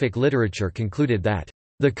scientific literature concluded that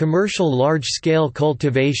the commercial large-scale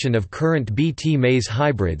cultivation of current Bt maize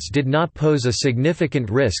hybrids did not pose a significant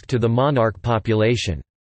risk to the monarch population,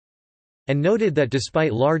 and noted that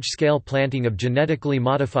despite large-scale planting of genetically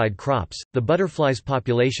modified crops, the butterflies'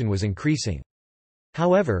 population was increasing.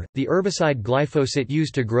 However, the herbicide glyphosate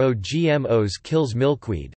used to grow GMOs kills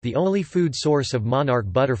milkweed, the only food source of monarch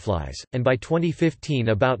butterflies, and by 2015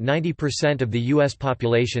 about 90% of the U.S.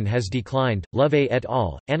 population has declined. Love et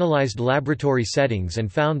al. Analyzed laboratory settings and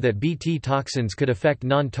found that Bt toxins could affect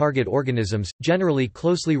non-target organisms, generally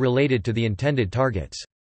closely related to the intended targets.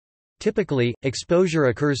 Typically, exposure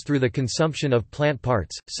occurs through the consumption of plant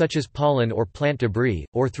parts, such as pollen or plant debris,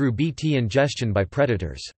 or through Bt ingestion by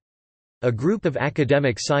predators. A group of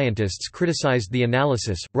academic scientists criticized the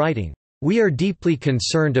analysis, writing, "We are deeply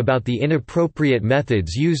concerned about the inappropriate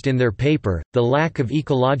methods used in their paper, the lack of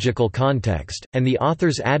ecological context, and the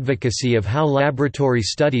authors' advocacy of how laboratory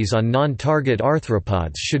studies on non-target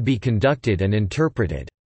arthropods should be conducted and interpreted."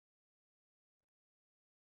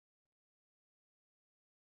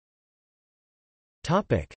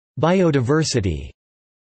 Biodiversity.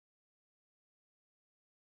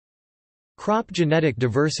 Crop genetic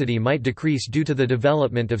diversity might decrease due to the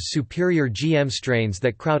development of superior GM strains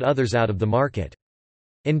that crowd others out of the market.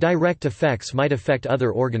 Indirect effects might affect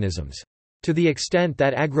other organisms. To the extent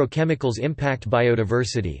that agrochemicals impact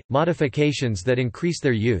biodiversity, modifications that increase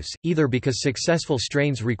their use, either because successful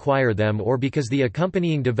strains require them or because the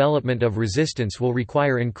accompanying development of resistance will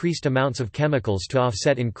require increased amounts of chemicals to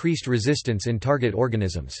offset increased resistance in target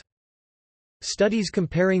organisms. Studies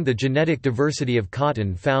comparing the genetic diversity of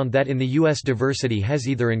cotton found that in the U.S. diversity has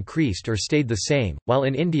either increased or stayed the same, while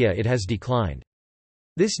in India it has declined.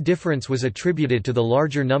 This difference was attributed to the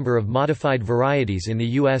larger number of modified varieties in the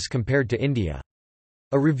U.S. compared to India.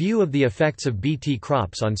 A review of the effects of Bt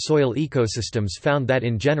crops on soil ecosystems found that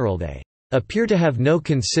in general they appear to have no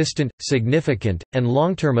consistent, significant, and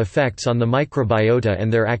long-term effects on the microbiota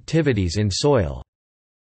and their activities in soil.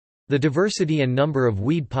 The diversity and number of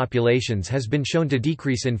weed populations has been shown to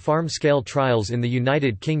decrease in farm-scale trials in the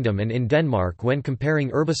United Kingdom and in Denmark when comparing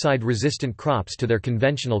herbicide-resistant crops to their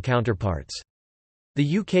conventional counterparts.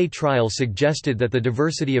 The UK trial suggested that the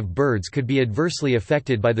diversity of birds could be adversely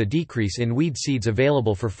affected by the decrease in weed seeds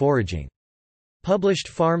available for foraging. Published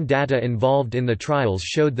farm data involved in the trials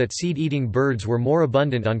showed that seed-eating birds were more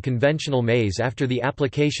abundant on conventional maize after the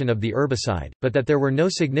application of the herbicide, but that there were no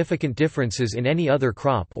significant differences in any other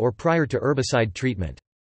crop or prior to herbicide treatment.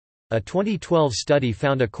 A 2012 study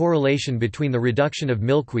found a correlation between the reduction of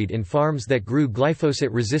milkweed in farms that grew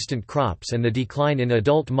glyphosate-resistant crops and the decline in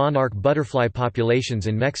adult monarch butterfly populations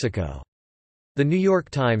in Mexico. The New York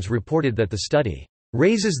Times reported that the study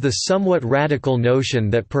raises the somewhat radical notion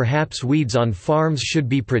that perhaps weeds on farms should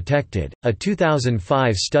be protected. A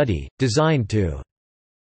 2005 study, designed to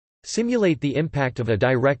Simulate the impact of a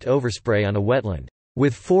direct overspray on a wetland.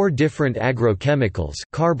 With 4 different agrochemicals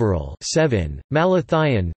carbaryl 7,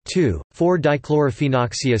 malathion 2,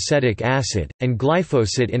 4-dichlorophenoxyacetic acid, and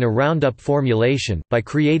glyphosate in a Roundup formulation, by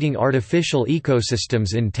creating artificial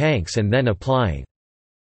ecosystems in tanks and then applying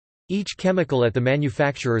each chemical at the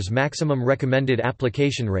manufacturer's maximum recommended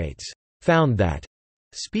application rates, found that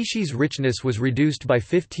species richness was reduced by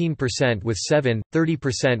 15% with 7,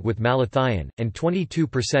 30% with malathion, and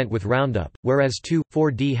 22% with Roundup, whereas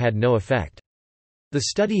 2,4-D had no effect. The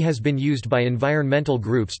study has been used by environmental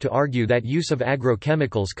groups to argue that use of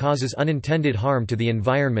agrochemicals causes unintended harm to the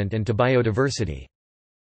environment and to biodiversity.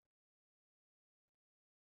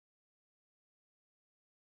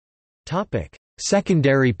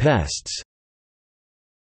 Secondary pests.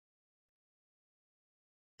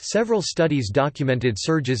 Several studies documented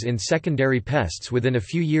surges in secondary pests within a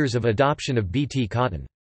few years of adoption of Bt cotton.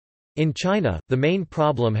 In China, the main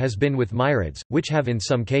problem has been with mirids, which have in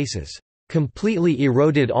some cases completely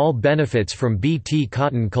eroded all benefits from Bt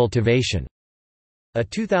cotton cultivation. A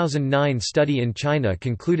 2009 study in China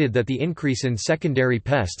concluded that the increase in secondary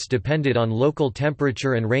pests depended on local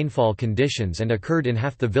temperature and rainfall conditions and occurred in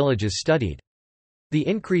half the villages studied. The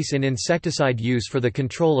increase in insecticide use for the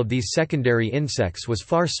control of these secondary insects was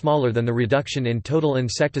far smaller than the reduction in total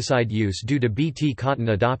insecticide use due to Bt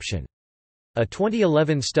cotton adoption. A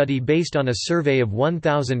 2011 study based on a survey of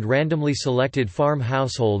 1,000 randomly selected farm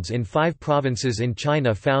households in 5 provinces in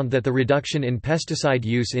China found that the reduction in pesticide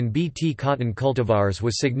use in Bt cotton cultivars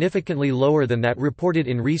was significantly lower than that reported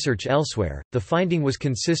in research elsewhere. The finding was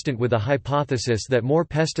consistent with a hypothesis that more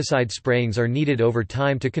pesticide sprayings are needed over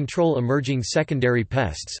time to control emerging secondary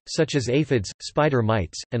pests, such as aphids, spider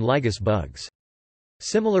mites, and lygus bugs.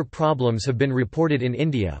 Similar problems have been reported in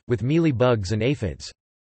India, with mealy bugs and aphids.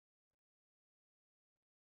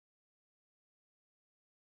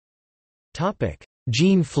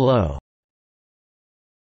 Gene flow.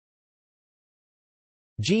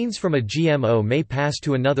 Genes from a GMO may pass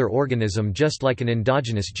to another organism just like an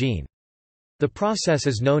endogenous gene. The process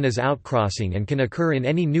is known as outcrossing and can occur in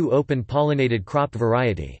any new open-pollinated crop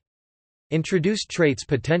variety. Introduced traits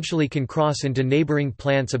potentially can cross into neighboring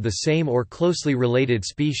plants of the same or closely related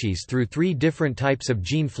species through 3 different types of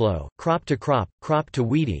gene flow: crop to crop, crop to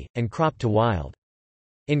weedy, and crop to wild.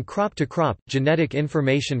 In crop-to-crop, genetic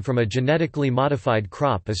information from a genetically modified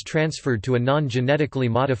crop is transferred to a non-genetically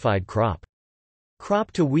modified crop.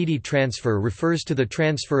 Crop-to-weedy transfer refers to the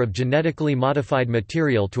transfer of genetically modified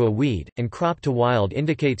material to a weed, and crop-to-wild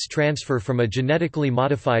indicates transfer from a genetically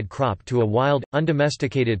modified crop to a wild,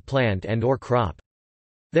 undomesticated plant and/or crop.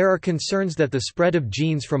 There are concerns that the spread of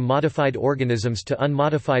genes from modified organisms to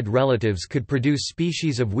unmodified relatives could produce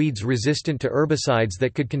species of weeds resistant to herbicides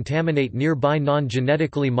that could contaminate nearby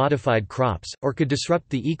non-genetically modified crops, or could disrupt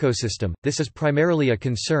the ecosystem. This is primarily a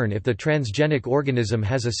concern if the transgenic organism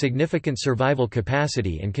has a significant survival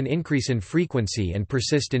capacity and can increase in frequency and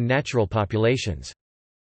persist in natural populations.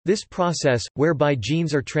 This process, whereby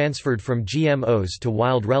genes are transferred from GMOs to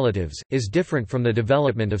wild relatives, is different from the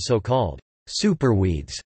development of so-called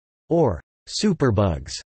superweeds, or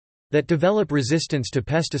superbugs, that develop resistance to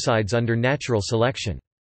pesticides under natural selection.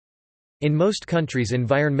 In most countries,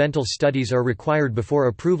 environmental studies are required before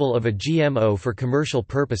approval of a GMO for commercial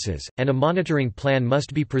purposes, and a monitoring plan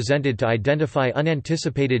must be presented to identify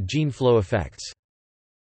unanticipated gene flow effects.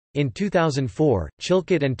 In 2004,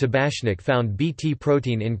 Chilcott and Tabashnik found Bt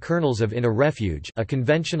protein in kernels of in a refuge, a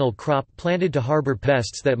conventional crop planted to harbor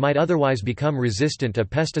pests that might otherwise become resistant to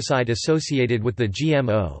pesticide associated with the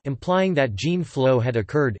GMO, implying that gene flow had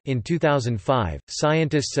occurred. In 2005,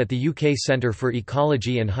 scientists at the UK Centre for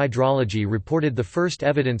Ecology and Hydrology reported the first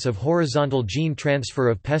evidence of horizontal gene transfer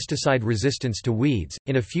of pesticide resistance to weeds.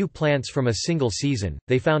 In a few plants from a single season,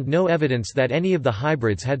 they found no evidence that any of the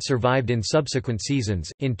hybrids had survived in subsequent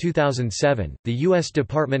seasons. In 2007, the U.S.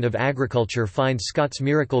 Department of Agriculture fined Scott's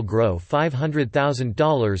Miracle-Gro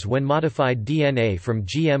 $500,000 when modified DNA from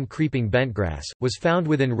GM creeping bentgrass was found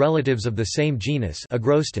within relatives of the same genus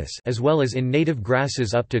Agrostis, as well as in native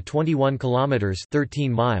grasses up to 21 kilometers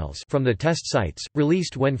 (13 miles) from the test sites,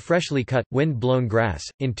 released when freshly cut, wind-blown grass.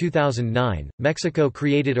 In 2009, Mexico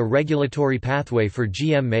created a regulatory pathway for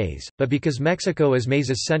GM maize, but because Mexico is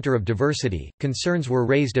maize's center of diversity, concerns were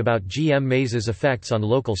raised about GM maize's effects on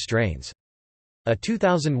local strains. A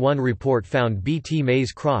 2001 report found Bt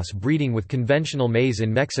maize cross-breeding with conventional maize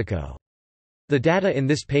in Mexico. The data in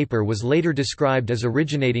this paper was later described as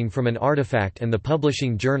originating from an artifact, and the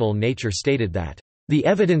publishing journal Nature stated that, "The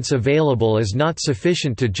evidence available is not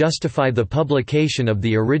sufficient to justify the publication of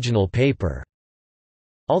the original paper,"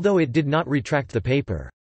 although it did not retract the paper.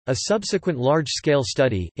 A subsequent large-scale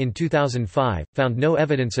study, in 2005, found no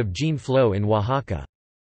evidence of gene flow in Oaxaca.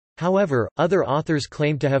 However, other authors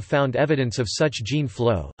claim to have found evidence of such gene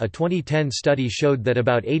flow. A 2010 study showed that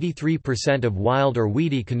about 83% of wild or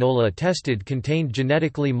weedy canola tested contained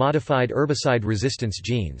genetically modified herbicide resistance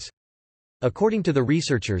genes. According to the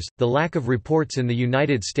researchers, the lack of reports in the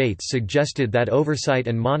United States suggested that oversight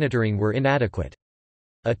and monitoring were inadequate.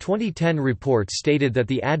 A 2010 report stated that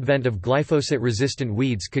the advent of glyphosate-resistant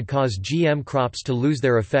weeds could cause GM crops to lose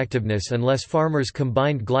their effectiveness unless farmers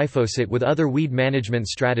combined glyphosate with other weed management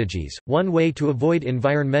strategies. One way to avoid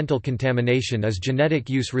environmental contamination is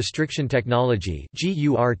genetic use restriction technology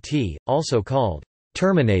 (GURT), also called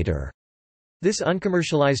terminator. This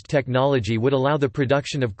uncommercialized technology would allow the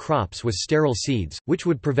production of crops with sterile seeds, which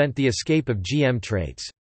would prevent the escape of GM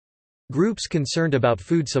traits. Groups concerned about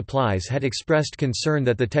food supplies had expressed concern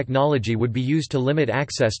that the technology would be used to limit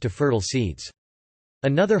access to fertile seeds.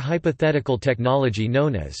 Another hypothetical technology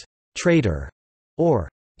known as traitor or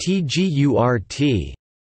TGURT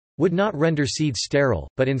would not render seeds sterile,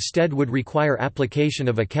 but instead would require application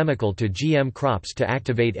of a chemical to GM crops to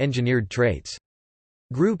activate engineered traits.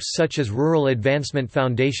 Groups such as Rural Advancement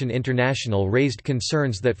Foundation International raised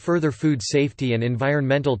concerns that further food safety and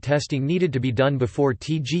environmental testing needed to be done before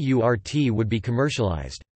TGURT would be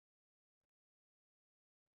commercialized.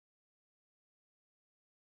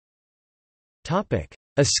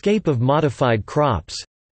 Escape of modified crops.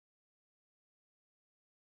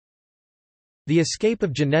 The escape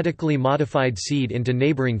of genetically modified seed into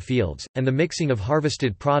neighboring fields, and the mixing of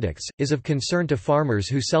harvested products, is of concern to farmers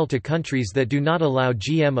who sell to countries that do not allow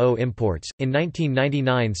GMO imports. In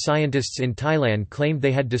 1999, scientists in Thailand claimed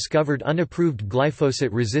they had discovered unapproved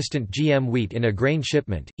glyphosate resistant GM wheat in a grain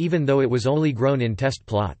shipment, even though it was only grown in test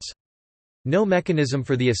plots. No mechanism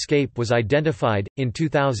for the escape was identified. In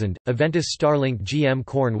 2000, Aventis Starlink GM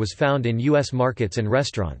corn was found in U.S. markets and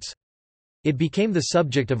restaurants. It became the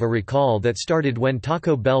subject of a recall that started when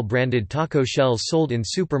Taco Bell branded taco shells sold in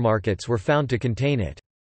supermarkets were found to contain it.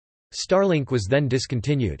 Starlink was then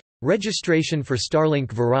discontinued. Registration for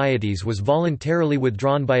Starlink varieties was voluntarily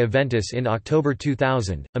withdrawn by Aventis in October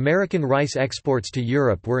 2000. American rice exports to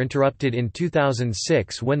Europe were interrupted in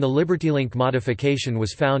 2006 when the LibertyLink modification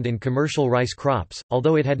was found in commercial rice crops,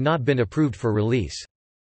 although it had not been approved for release.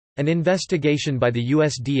 An investigation by the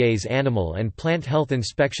USDA's Animal and Plant Health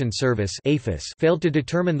Inspection Service (APHIS) failed to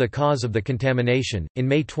determine the cause of the contamination. In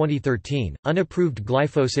May 2013, unapproved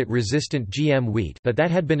glyphosate-resistant GM wheat, but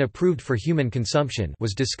that had been approved for human consumption,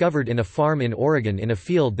 was discovered in a farm in Oregon in a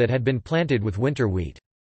field that had been planted with winter wheat.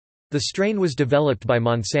 The strain was developed by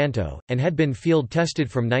Monsanto and had been field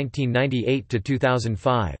tested from 1998 to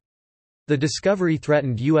 2005. The discovery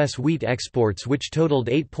threatened U.S. wheat exports, which totaled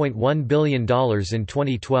 $8.1 billion in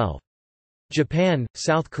 2012. Japan,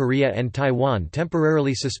 South Korea and Taiwan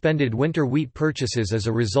temporarily suspended winter wheat purchases as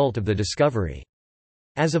a result of the discovery.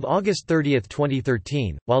 As of August 30,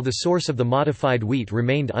 2013, while the source of the modified wheat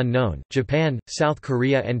remained unknown, Japan, South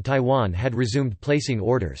Korea and Taiwan had resumed placing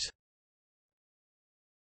orders.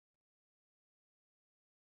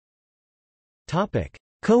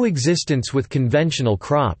 Coexistence with conventional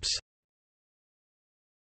crops.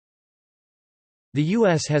 The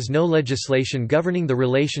U.S. has no legislation governing the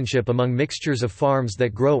relationship among mixtures of farms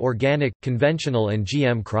that grow organic, conventional and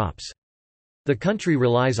GM crops. The country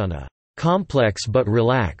relies on a complex but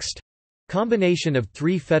relaxed combination of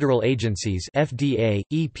three federal agencies FDA,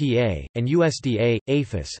 EPA, and USDA,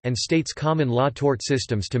 APHIS, and states' common law tort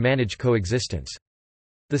systems to manage coexistence.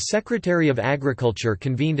 The Secretary of Agriculture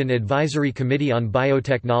convened an advisory committee on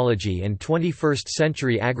biotechnology and 21st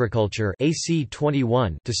century agriculture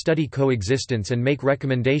AC21 to study coexistence and make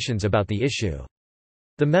recommendations about the issue.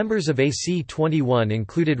 The members of AC21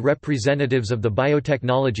 included representatives of the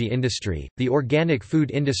biotechnology industry, the organic food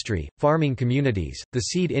industry, farming communities, the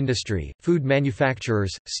seed industry, food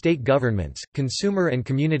manufacturers, state governments, consumer and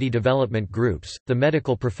community development groups, the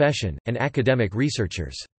medical profession, and academic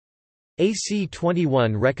researchers.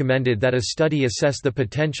 AC21 recommended that a study assess the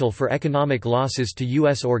potential for economic losses to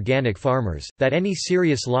U.S. organic farmers, that any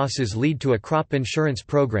serious losses lead to a crop insurance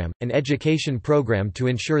program, an education program to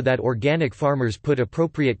ensure that organic farmers put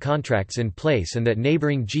appropriate contracts in place and that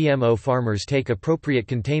neighboring GMO farmers take appropriate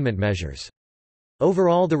containment measures.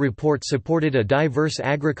 Overall, the report supported a diverse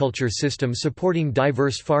agriculture system supporting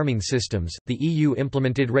diverse farming systems. The EU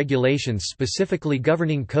implemented regulations specifically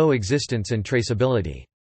governing coexistence and traceability.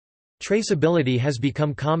 Traceability has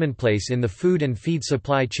become commonplace in the food and feed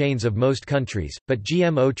supply chains of most countries, but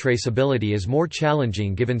GMO traceability is more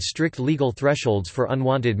challenging given strict legal thresholds for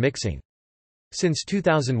unwanted mixing. Since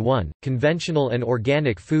 2001, conventional and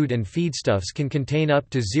organic food and feedstuffs can contain up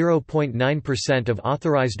to 0.9% of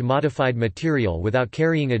authorized modified material without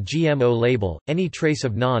carrying a GMO label. Any trace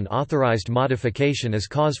of non-authorized modification is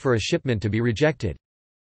cause for a shipment to be rejected.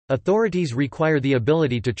 Authorities require the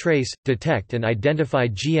ability to trace, detect and identify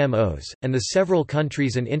GMOs, and the several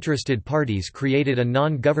countries and interested parties created a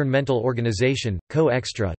non-governmental organization,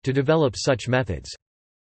 Coextra, to develop such methods.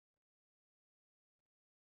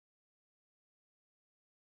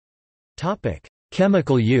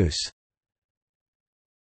 Chemical use.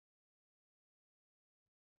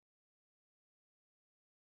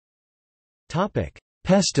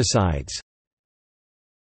 Pesticides.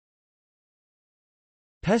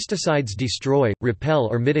 Pesticides destroy, repel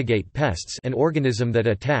or mitigate pests, an organism that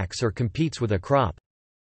attacks or competes with a crop.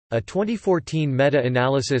 A 2014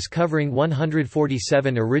 meta-analysis covering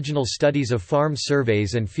 147 original studies of farm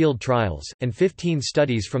surveys and field trials, and 15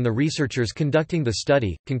 studies from the researchers conducting the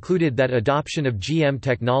study, concluded that adoption of GM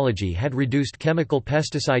technology had reduced chemical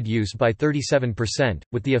pesticide use by 37%,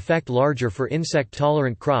 with the effect larger for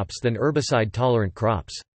insect-tolerant crops than herbicide-tolerant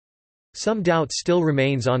crops. Some doubt still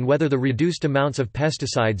remains on whether the reduced amounts of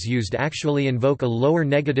pesticides used actually invoke a lower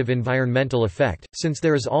negative environmental effect, since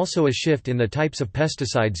there is also a shift in the types of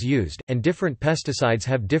pesticides used, and different pesticides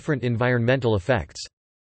have different environmental effects.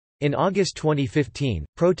 In August 2015,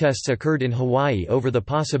 protests occurred in Hawaii over the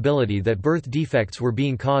possibility that birth defects were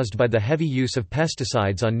being caused by the heavy use of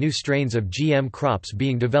pesticides on new strains of GM crops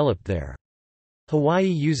being developed there. Hawaii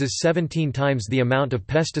uses 17 times the amount of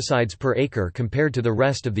pesticides per acre compared to the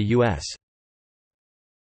rest of the U.S.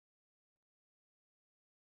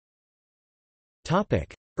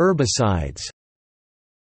 Herbicides.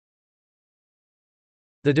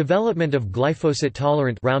 The development of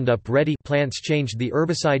glyphosate-tolerant Roundup Ready plants changed the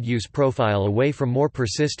herbicide use profile away from more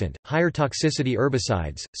persistent, higher toxicity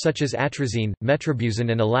herbicides, such as atrazine,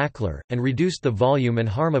 metribuzin and alachlor, and reduced the volume and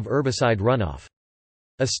harm of herbicide runoff.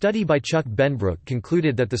 A study by Chuck Benbrook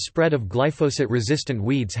concluded that the spread of glyphosate-resistant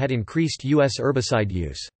weeds had increased U.S. herbicide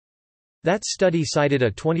use. That study cited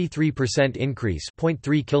a 23% increase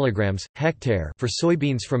 (0.3 kilograms hectare) for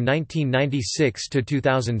soybeans from 1996 to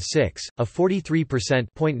 2006, a 43%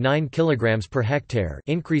 (0.9 kilograms per hectare)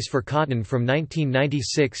 increase for cotton from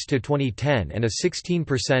 1996 to 2010, and a 16%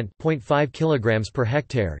 (0.5 kilograms per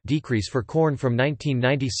hectare) decrease for corn from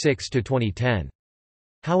 1996 to 2010.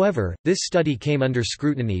 However, this study came under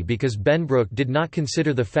scrutiny because Benbrook did not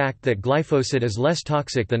consider the fact that glyphosate is less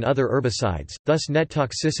toxic than other herbicides, thus net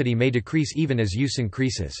toxicity may decrease even as use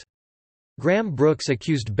increases. Graham Brooks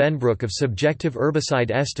accused Benbrook of subjective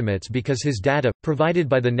herbicide estimates because his data, provided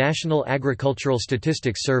by the National Agricultural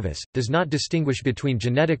Statistics Service, does not distinguish between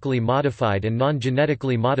genetically modified and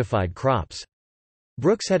non-genetically modified crops.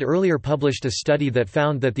 Brooks had earlier published a study that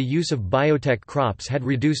found that the use of biotech crops had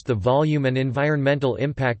reduced the volume and environmental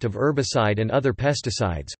impact of herbicide and other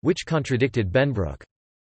pesticides, which contradicted Benbrook.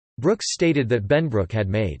 Brooks stated that Benbrook had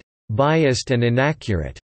made biased and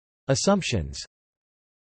inaccurate assumptions.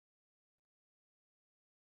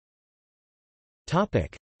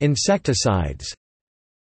 Insecticides.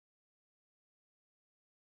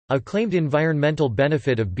 A claimed environmental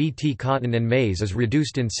benefit of Bt cotton and maize is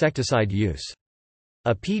reduced insecticide use.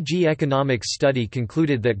 A PG Economics study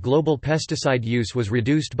concluded that global pesticide use was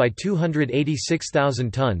reduced by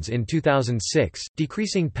 286,000 tons in 2006,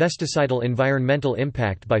 decreasing pesticidal environmental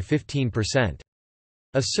impact by 15%.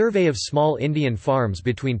 A survey of small Indian farms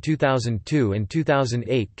between 2002 and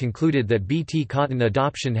 2008 concluded that Bt cotton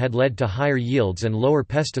adoption had led to higher yields and lower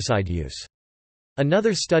pesticide use.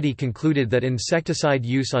 Another study concluded that insecticide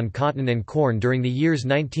use on cotton and corn during the years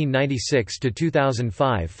 1996 to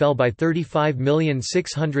 2005 fell by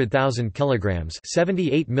 35,600,000 kilograms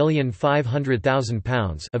 (78,500,000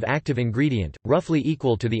 pounds) of active ingredient, roughly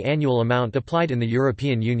equal to the annual amount applied in the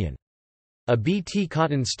European Union. A Bt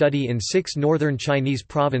cotton study in 6 northern Chinese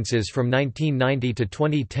provinces from 1990 to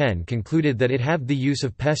 2010 concluded that it halved the use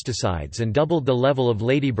of pesticides and doubled the level of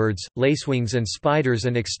ladybirds, lacewings and spiders,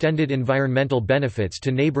 and extended environmental benefits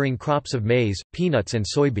to neighboring crops of maize, peanuts and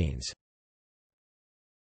soybeans.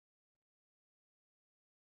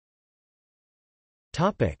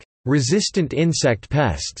 Resistant insect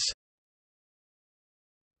pests.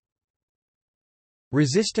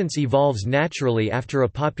 Resistance evolves naturally after a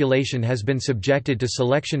population has been subjected to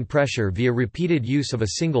selection pressure via repeated use of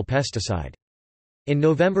a single pesticide. In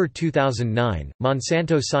November 2009,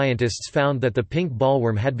 Monsanto scientists found that the pink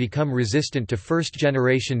bollworm had become resistant to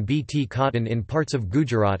first-generation Bt cotton in parts of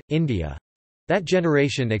Gujarat, India. That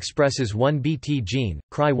generation expresses one Bt gene,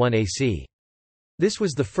 Cry1AC. This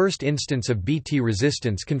was the first instance of Bt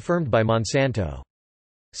resistance confirmed by Monsanto.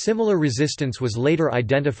 Similar resistance was later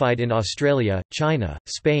identified in Australia, China,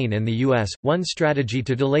 Spain and the US. One strategy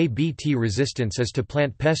to delay Bt resistance is to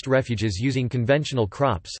plant pest refuges using conventional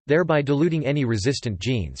crops, thereby diluting any resistant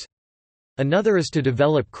genes. Another is to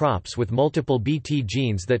develop crops with multiple Bt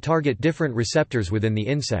genes that target different receptors within the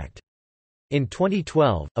insect. In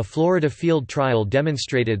 2012, a Florida field trial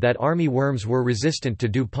demonstrated that army worms were resistant to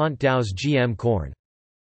DuPont Dow's GM corn.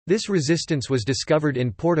 This resistance was discovered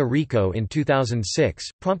in Puerto Rico in 2006,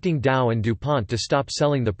 prompting Dow and DuPont to stop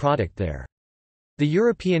selling the product there. The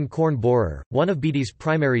European corn borer, one of Bt's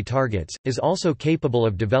primary targets, is also capable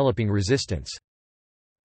of developing resistance.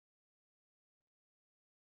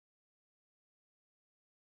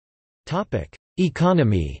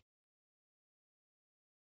 Economy.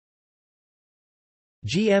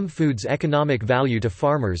 GM foods' economic value to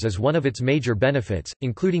farmers is one of its major benefits,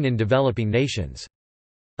 including in developing nations.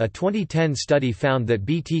 A 2010 study found that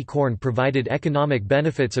Bt corn provided economic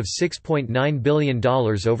benefits of $6.9 billion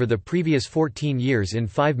over the previous 14 years in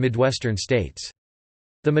 5 Midwestern states.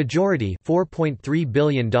 The majority, $4.3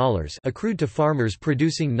 billion, accrued to farmers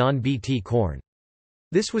producing non-Bt corn.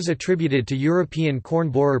 This was attributed to European corn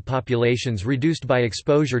borer populations reduced by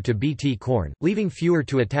exposure to Bt corn, leaving fewer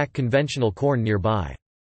to attack conventional corn nearby.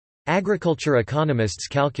 Agriculture economists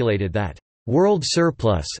calculated that world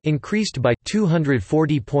surplus increased by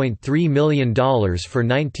 $240.3 million for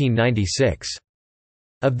 1996.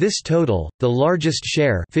 Of this total, the largest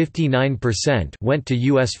share, 59%, went to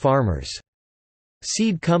U.S. farmers.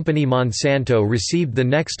 Seed company Monsanto received the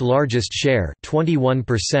next largest share,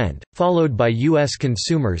 21%, followed by U.S.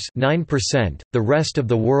 consumers 9%, the rest of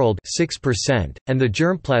the world 6%, and the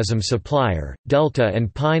germplasm supplier, Delta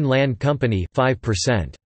and Pine Land Company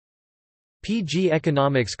 5%. PG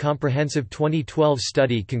Economics' comprehensive 2012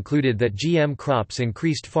 study concluded that GM crops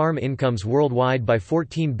increased farm incomes worldwide by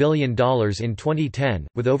 $14 billion in 2010,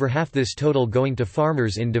 with over half this total going to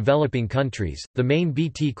farmers in developing countries. The main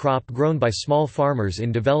Bt crop grown by small farmers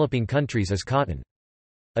in developing countries is cotton.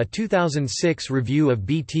 A 2006 review of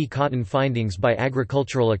Bt cotton findings by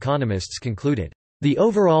agricultural economists concluded, "The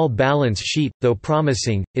overall balance sheet, though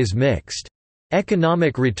promising, is mixed.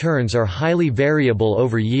 Economic returns are highly variable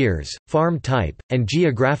over years, farm type, and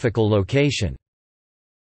geographical location."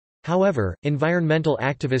 However, environmental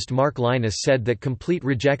activist Mark Linus said that complete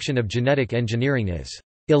rejection of genetic engineering is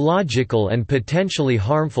illogical and potentially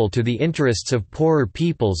harmful to the interests of poorer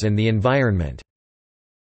peoples and the environment.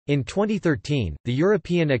 In 2013, the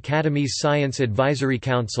European Academy's Science Advisory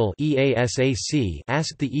Council (EASAC)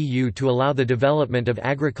 asked the EU to allow the development of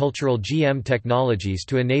agricultural GM technologies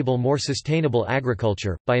to enable more sustainable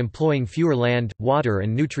agriculture, by employing fewer land, water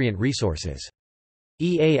and nutrient resources.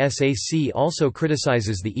 EASAC also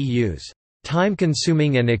criticizes the EU's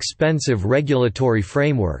time-consuming and expensive regulatory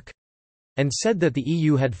framework, and said that the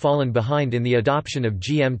EU had fallen behind in the adoption of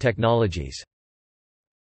GM technologies.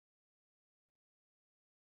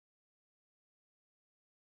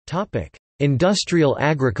 Industrial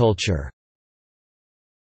agriculture.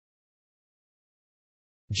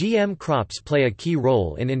 GM crops play a key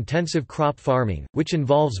role in intensive crop farming, which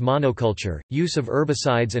involves monoculture, use of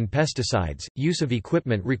herbicides and pesticides, use of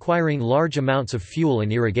equipment requiring large amounts of fuel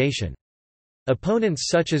and irrigation. Opponents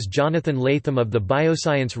such as Jonathan Latham of the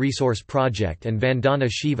Bioscience Resource Project and Vandana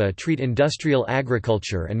Shiva treat industrial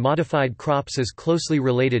agriculture and modified crops as closely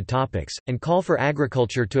related topics, and call for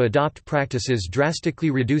agriculture to adopt practices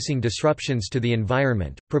drastically reducing disruptions to the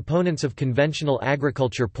environment. Proponents of conventional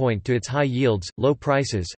agriculture point to its high yields, low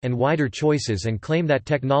prices, and wider choices and claim that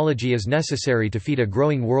technology is necessary to feed a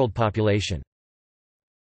growing world population.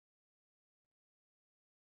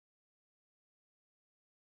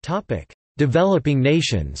 Developing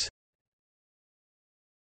nations.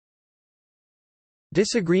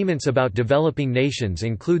 Disagreements about developing nations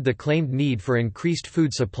include the claimed need for increased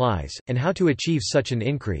food supplies, and how to achieve such an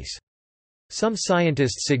increase. Some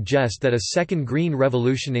scientists suggest that a second green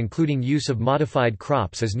revolution including use of modified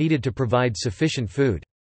crops is needed to provide sufficient food.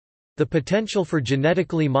 The potential for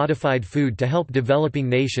genetically modified food to help developing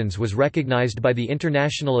nations was recognized by the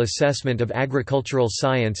International Assessment of Agricultural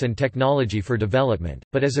Science and Technology for Development,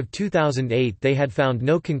 but as of 2008 they had found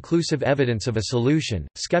no conclusive evidence of a solution.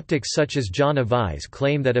 Skeptics such as John Avise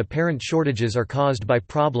claim that apparent shortages are caused by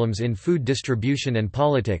problems in food distribution and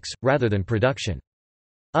politics, rather than production.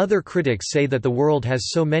 Other critics say that the world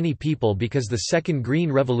has so many people because the Second Green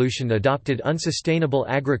Revolution adopted unsustainable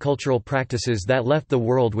agricultural practices that left the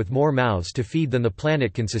world with more mouths to feed than the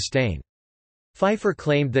planet can sustain. Pfeiffer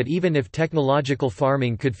claimed that even if technological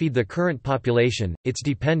farming could feed the current population, its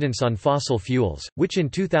dependence on fossil fuels, which in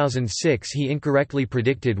 2006 he incorrectly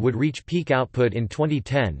predicted would reach peak output in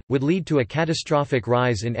 2010, would lead to a catastrophic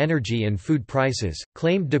rise in energy and food prices.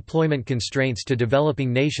 Claimed deployment constraints to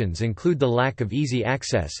developing nations include the lack of easy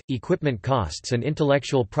access, equipment costs, and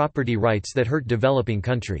intellectual property rights that hurt developing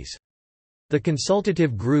countries. The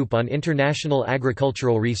Consultative Group on International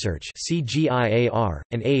Agricultural Research (CGIAR),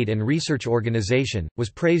 an aid and research organization, was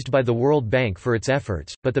praised by the World Bank for its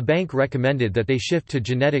efforts, but the bank recommended that they shift to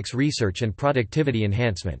genetics research and productivity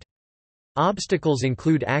enhancement. Obstacles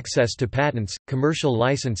include access to patents, commercial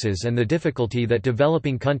licenses, and the difficulty that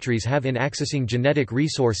developing countries have in accessing genetic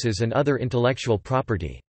resources and other intellectual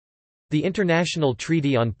property. The International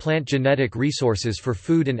Treaty on Plant Genetic Resources for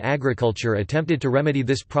Food and Agriculture attempted to remedy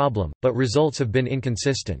this problem, but results have been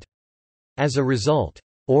inconsistent. As a result,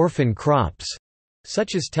 orphan crops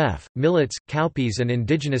such as teff, millets, cowpeas, and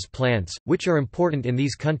indigenous plants, which are important in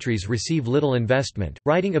these countries, receive little investment.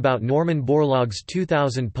 Writing about Norman Borlaug's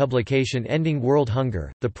 2000 publication Ending World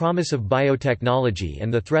Hunger, The Promise of Biotechnology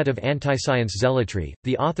and the Threat of Anti-Science Zealotry,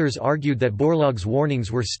 the authors argued that Borlaug's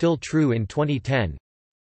warnings were still true in 2010.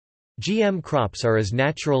 GM crops are as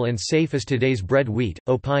natural and safe as today's bred wheat,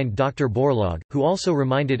 opined Dr. Borlaug, who also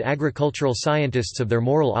reminded agricultural scientists of their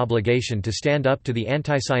moral obligation to stand up to the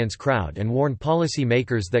anti-science crowd and warn policy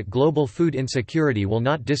makers that global food insecurity will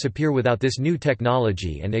not disappear without this new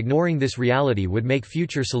technology, and ignoring this reality would make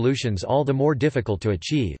future solutions all the more difficult to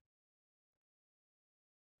achieve.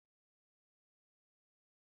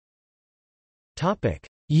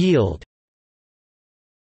 Yield.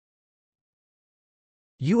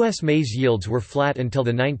 U.S. maize yields were flat until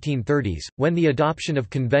the 1930s, when the adoption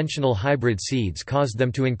of conventional hybrid seeds caused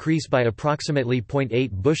them to increase by approximately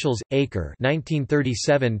 0.8 bushels acre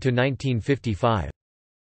 1937 to 1955.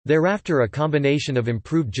 Thereafter, a combination of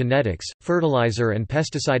improved genetics, fertilizer and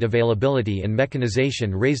pesticide availability and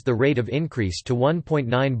mechanization raised the rate of increase to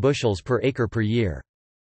 1.9 bushels per acre per year.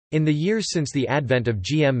 In the years since the advent of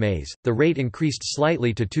GM maize, the rate increased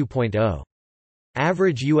slightly to 2.0.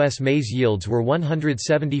 Average U.S. maize yields were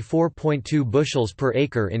 174.2 bushels per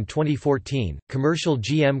acre in 2014. Commercial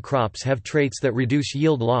GM crops have traits that reduce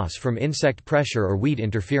yield loss from insect pressure or weed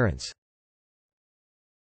interference.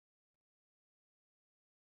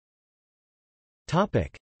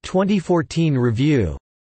 Topic: 2014 review.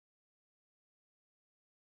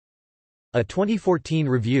 A 2014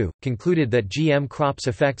 review concluded that GM crops'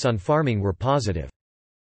 effects on farming were positive.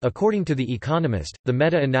 According to The Economist, the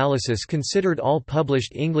meta-analysis considered all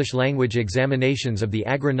published English-language examinations of the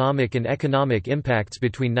agronomic and economic impacts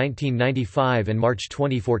between 1995 and March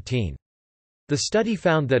 2014. The study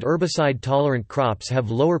found that herbicide-tolerant crops have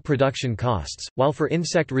lower production costs, while for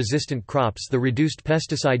insect-resistant crops the reduced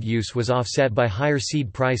pesticide use was offset by higher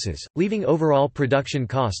seed prices, leaving overall production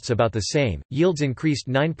costs about the same. Yields increased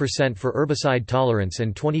 9% for herbicide tolerance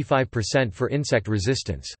and 25% for insect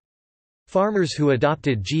resistance. Farmers who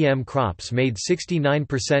adopted GM crops made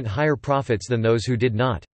 69% higher profits than those who did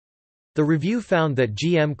not. The review found that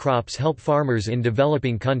GM crops help farmers in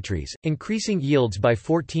developing countries, increasing yields by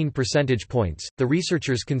 14 percentage points. The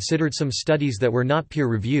researchers considered some studies that were not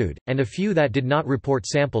peer-reviewed, and a few that did not report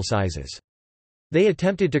sample sizes. They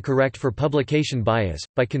attempted to correct for publication bias,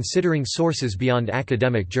 by considering sources beyond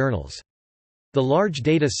academic journals. The large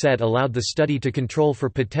data set allowed the study to control for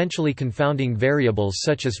potentially confounding variables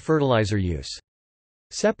such as fertilizer use.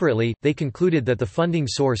 Separately, they concluded that the funding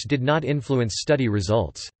source did not influence study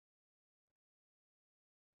results.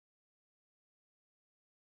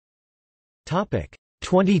 Topic: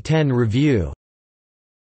 2010 review.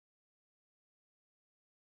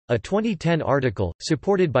 A 2010 article,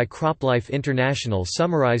 supported by CropLife International,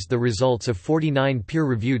 summarized the results of 49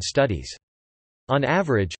 peer-reviewed studies. On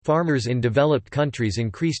average, farmers in developed countries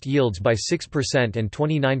increased yields by 6% and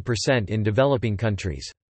 29% in developing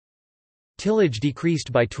countries. Tillage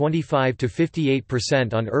decreased by 25 to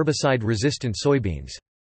 58% on herbicide-resistant soybeans.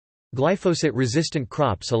 Glyphosate-resistant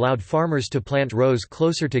crops allowed farmers to plant rows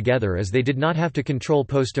closer together as they did not have to control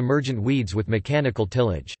post-emergent weeds with mechanical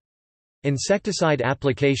tillage. Insecticide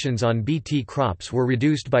applications on Bt crops were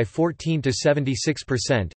reduced by 14 to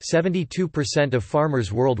 76%. 72% of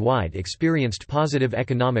farmers worldwide experienced positive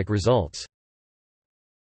economic results.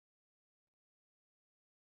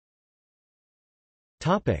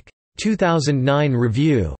 Topic: 2009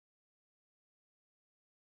 review.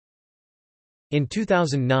 In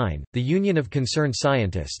 2009, the Union of Concerned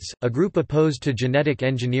Scientists, a group opposed to genetic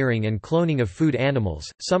engineering and cloning of food animals,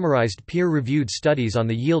 summarized peer-reviewed studies on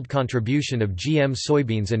the yield contribution of GM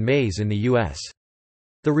soybeans and maize in the U.S.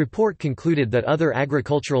 The report concluded that other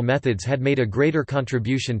agricultural methods had made a greater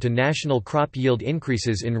contribution to national crop yield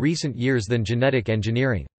increases in recent years than genetic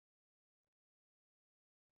engineering.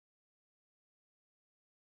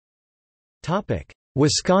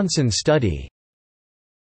 Wisconsin study.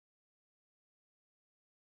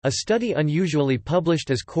 A study unusually published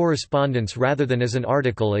as correspondence rather than as an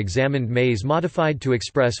article examined maize modified to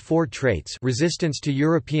express 4 traits: resistance to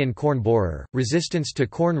European corn borer, resistance to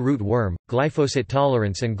corn root worm, glyphosate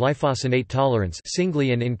tolerance and glyphosate tolerance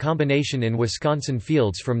singly and in combination in Wisconsin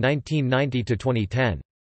fields from 1990 to 2010.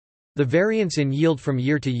 The variance in yield from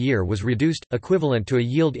year to year was reduced, equivalent to a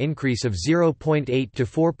yield increase of 0.8 to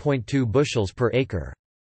 4.2 bushels per acre.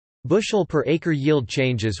 Bushel per acre yield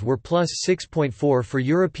changes were plus 6.4 for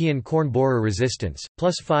European corn borer resistance,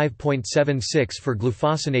 plus 5.76 for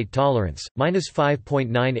glufosinate tolerance, minus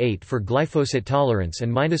 5.98 for glyphosate tolerance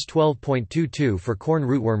and minus 12.22 for corn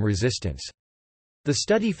rootworm resistance. The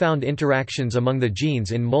study found interactions among the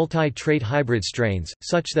genes in multi-trait hybrid strains,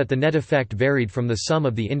 such that the net effect varied from the sum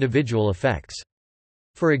of the individual effects.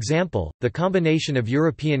 For example, the combination of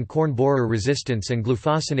European corn borer resistance and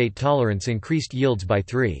glufosinate tolerance increased yields by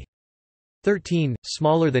 3.13,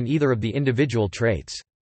 smaller than either of the individual traits.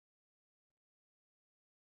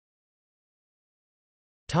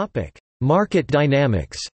 Market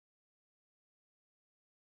dynamics.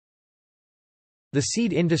 The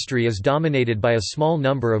seed industry is dominated by a small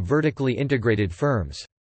number of vertically integrated firms.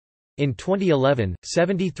 In 2011,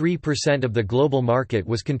 73% of the global market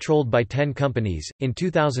was controlled by 10 companies. In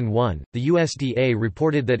 2001, the USDA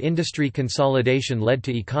reported that industry consolidation led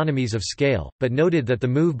to economies of scale, but noted that the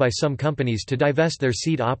move by some companies to divest their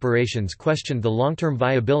seed operations questioned the long-term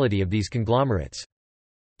viability of these conglomerates.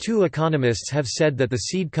 2 economists have said that the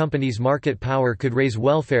seed companies' market power could raise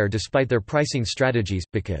welfare despite their pricing strategies,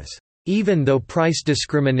 because even though price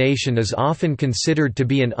discrimination is often considered to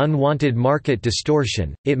be an unwanted market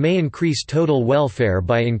distortion, it may increase total welfare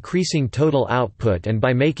by increasing total output and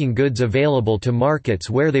by making goods available to markets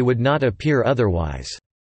where they would not appear otherwise.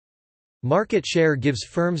 Market share gives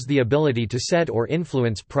firms the ability to set or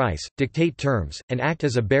influence price, dictate terms, and act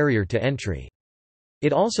as a barrier to entry.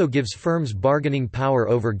 It also gives firms bargaining power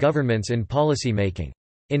over governments in policymaking.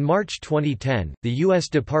 In March 2010, the U.S.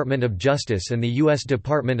 Department of Justice and the U.S.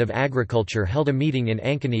 Department of Agriculture held a meeting in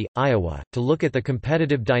Ankeny, Iowa, to look at the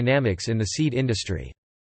competitive dynamics in the seed industry.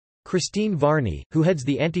 Christine Varney, who heads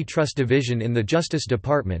the Antitrust Division in the Justice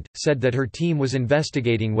Department, said that her team was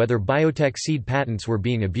investigating whether biotech seed patents were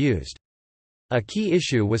being abused. A key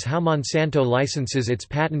issue was how Monsanto licenses its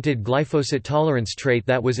patented glyphosate tolerance trait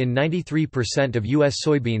that was in 93% of U.S.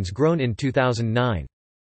 soybeans grown in 2009.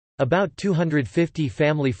 About 250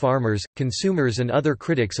 family farmers, consumers and other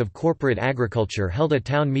critics of corporate agriculture held a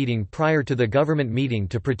town meeting prior to the government meeting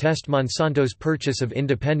to protest Monsanto's purchase of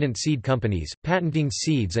independent seed companies, patenting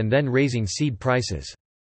seeds and then raising seed prices.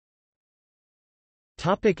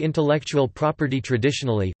 Intellectual property.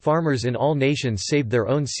 Traditionally, farmers in all nations saved their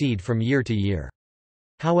own seed from year to year.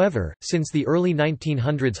 However, since the early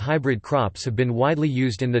 1900s hybrid crops have been widely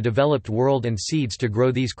used in the developed world and seeds to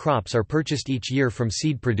grow these crops are purchased each year from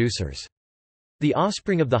seed producers. The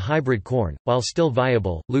offspring of the hybrid corn, while still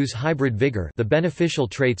viable, lose hybrid vigor, the beneficial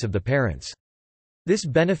traits of the parents. This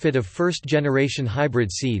benefit of first-generation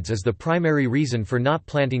hybrid seeds is the primary reason for not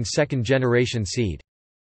planting second-generation seed.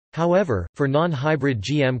 However, for non-hybrid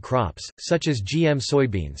GM crops, such as GM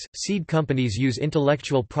soybeans, seed companies use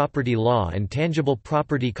intellectual property law and tangible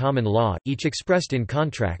property common law, each expressed in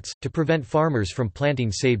contracts, to prevent farmers from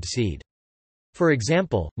planting saved seed. For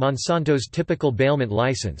example, Monsanto's typical bailment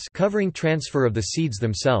license covering transfer of the seeds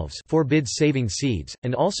themselves forbids saving seeds,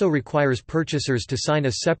 and also requires purchasers to sign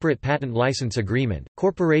a separate patent license agreement.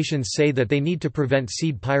 Corporations say that they need to prevent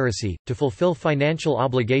seed piracy, to fulfill financial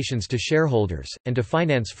obligations to shareholders, and to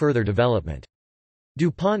finance further development.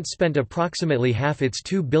 DuPont spent approximately half its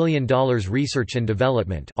 $2 billion research and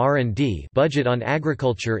development (R&D) budget on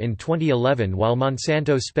agriculture in 2011 while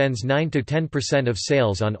Monsanto spends 9 to 10% of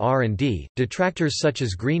sales on R&D. Detractors such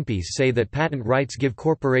as Greenpeace say that patent rights give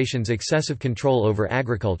corporations excessive control over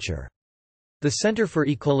agriculture. The Center for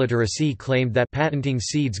Equiliteracy claimed that patenting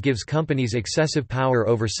seeds gives companies excessive power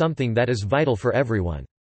over something that is vital for everyone.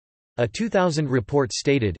 A 2000 report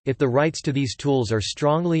stated, if the rights to these tools are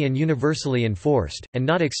strongly and universally enforced, and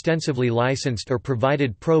not extensively licensed or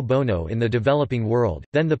provided pro bono in the developing world,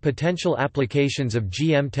 then the potential applications of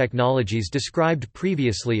GM technologies described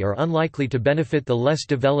previously are unlikely to benefit the less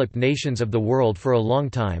developed nations of the world for a long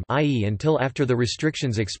time, i.e. until after the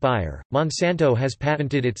restrictions expire. Monsanto has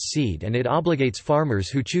patented its seed and it obligates farmers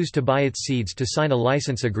who choose to buy its seeds to sign a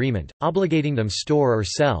license agreement, obligating them store or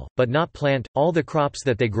sell, but not plant, all the crops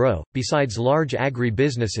that they grow. Besides large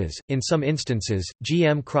agri-businesses, in some instances,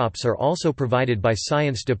 GM crops are also provided by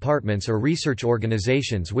science departments or research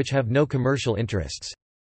organizations which have no commercial interests.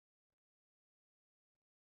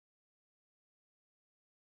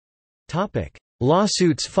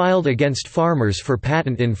 Lawsuits filed against farmers for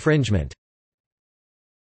patent infringement.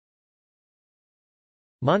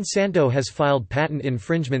 Monsanto has filed patent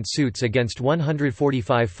infringement suits against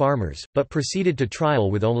 145 farmers, but proceeded to trial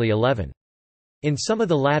with only 11. In some of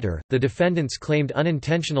the latter, the defendants claimed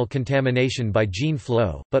unintentional contamination by gene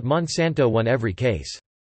flow, but Monsanto won every case.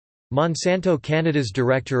 Monsanto Canada's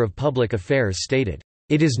Director of Public Affairs stated,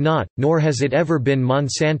 "It is not, nor has it ever been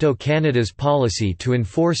Monsanto Canada's policy to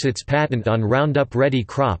enforce its patent on Roundup-ready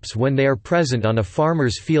crops when they are present on a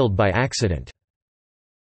farmer's field by accident.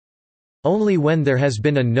 Only when there has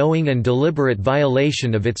been a knowing and deliberate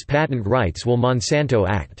violation of its patent rights will Monsanto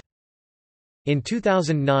act." In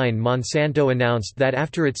 2009, Monsanto announced that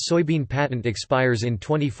after its soybean patent expires in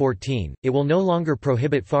 2014, it will no longer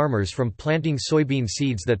prohibit farmers from planting soybean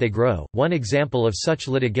seeds that they grow. One example of such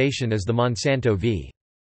litigation is the Monsanto v.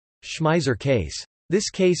 Schmeiser case.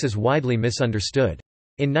 This case is widely misunderstood.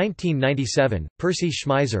 In 1997, Percy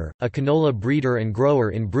Schmeiser, a canola breeder and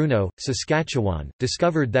grower in Bruno, Saskatchewan,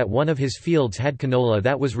 discovered that one of his fields had canola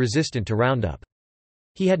that was resistant to Roundup.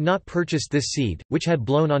 He had not purchased this seed, which had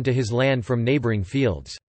blown onto his land from neighboring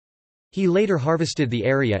fields. He later harvested the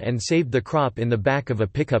area and saved the crop in the back of a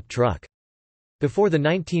pickup truck. Before the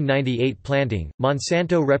 1998 planting,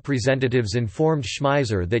 Monsanto representatives informed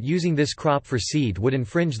Schmeiser that using this crop for seed would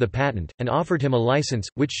infringe the patent, and offered him a license,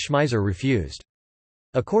 which Schmeiser refused.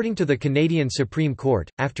 According to the Canadian Supreme Court,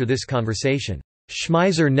 after this conversation,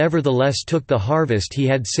 Schmeiser nevertheless took the harvest he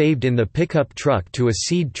had saved in the pickup truck to a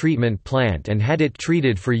seed treatment plant and had it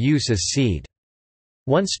treated for use as seed.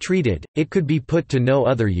 Once treated, it could be put to no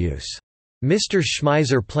other use. Mr.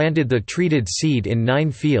 Schmeiser planted the treated seed in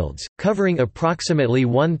 9 fields, covering approximately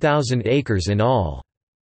 1,000 acres in all.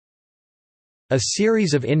 A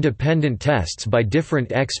series of independent tests by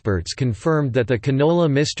different experts confirmed that the canola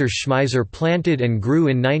Mr. Schmeiser planted and grew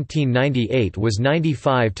in 1998 was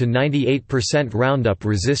 95 to 98% Roundup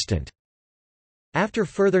resistant. After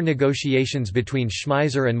further negotiations between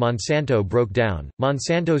Schmeiser and Monsanto broke down,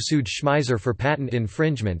 Monsanto sued Schmeiser for patent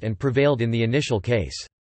infringement and prevailed in the initial case.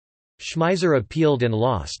 Schmeiser appealed and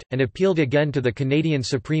lost, and appealed again to the Canadian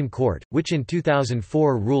Supreme Court, which in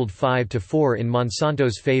 2004 ruled 5-4 in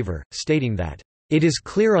Monsanto's favour, stating that, "It is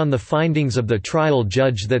clear on the findings of the trial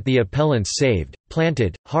judge that the appellants saved,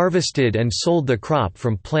 planted, harvested and sold the crop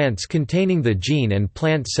from plants containing the gene and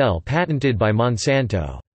plant cell patented by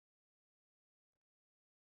Monsanto."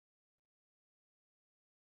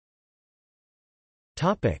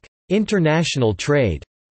 International trade.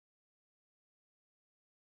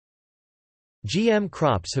 GM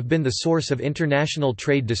crops have been the source of international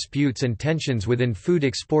trade disputes and tensions within food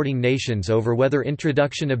exporting nations over whether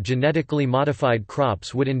introduction of genetically modified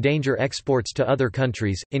crops would endanger exports to other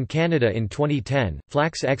countries. In Canada in 2010,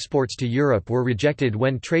 flax exports to Europe were rejected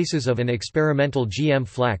when traces of an experimental GM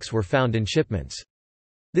flax were found in shipments.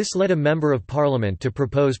 This led a Member of Parliament to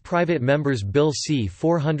propose Private Members Bill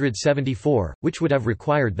C-474, which would have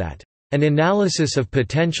required that an analysis of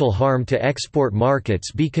potential harm to export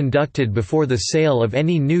markets be conducted before the sale of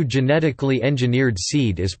any new genetically engineered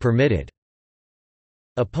seed is permitted.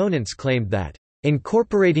 Opponents claimed that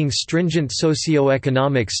incorporating stringent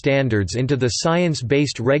socio-economic standards into the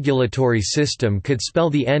science-based regulatory system could spell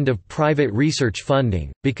the end of private research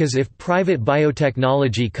funding, because if private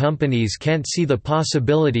biotechnology companies can't see the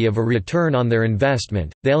possibility of a return on their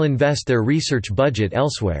investment, they'll invest their research budget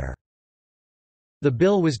elsewhere. The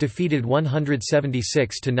bill was defeated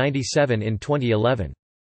 176 to 97 in 2011.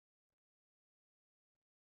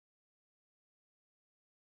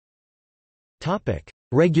 Topic: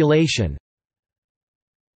 Regulation.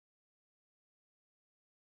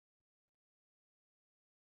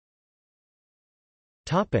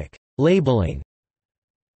 Topic: Labeling.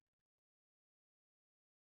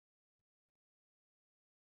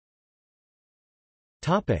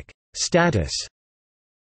 Topic: Status.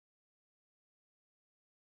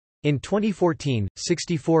 In 2014,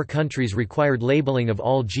 64 countries required labeling of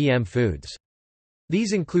all GM foods.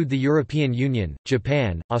 These include the European Union,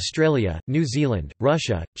 Japan, Australia, New Zealand,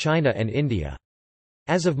 Russia, China and India.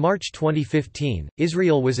 As of March 2015,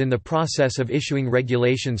 Israel was in the process of issuing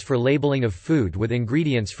regulations for labeling of food with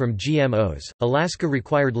ingredients from GMOs. Alaska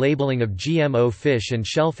required labeling of GMO fish and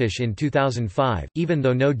shellfish in 2005, even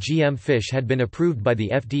though no GM fish had been approved by the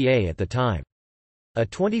FDA at the time. A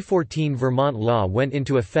 2014 Vermont law went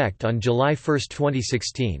into effect on July 1,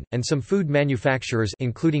 2016, and some food manufacturers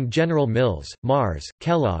including General Mills, Mars,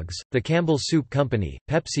 Kellogg's, the Campbell Soup Company,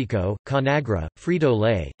 PepsiCo, Conagra,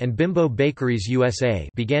 Frito-Lay, and Bimbo Bakeries USA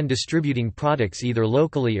began distributing products either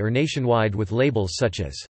locally or nationwide with labels such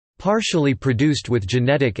as, "partially produced with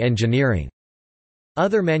genetic engineering."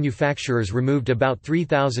 Other manufacturers removed about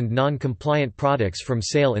 3,000 non-compliant products from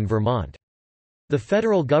sale in Vermont. The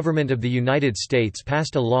federal government of the United States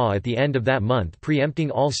passed a law at the end of that month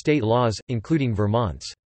preempting all state laws, including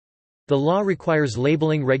Vermont's. The law requires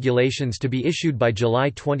labeling regulations to be issued by July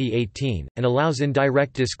 2018, and allows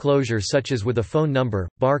indirect disclosure such as with a phone number,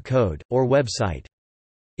 barcode, or website.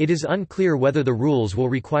 It is unclear whether the rules will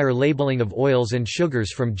require labeling of oils and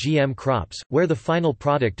sugars from GM crops, where the final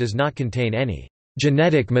product does not contain any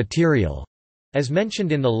genetic material. As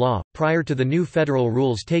mentioned in the law, prior to the new federal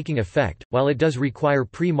rules taking effect, while it does require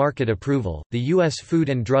pre-market approval, the U.S. Food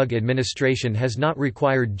and Drug Administration has not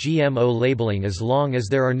required GMO labeling as long as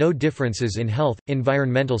there are no differences in health,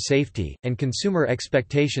 environmental safety, and consumer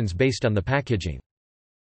expectations based on the packaging.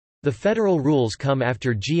 The federal rules come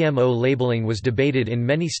after GMO labeling was debated in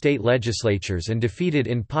many state legislatures and defeated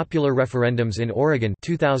in popular referendums in Oregon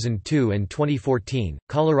 2002 and 2014,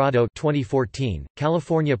 Colorado 2014,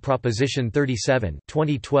 California Proposition 37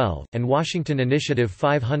 2012, and Washington Initiative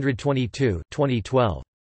 522 2012.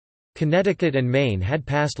 Connecticut and Maine had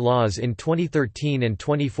passed laws in 2013 and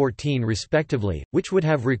 2014 respectively, which would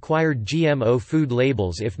have required GMO food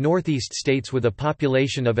labels if Northeast states with a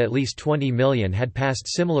population of at least 20 million had passed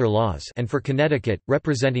similar laws, and for Connecticut,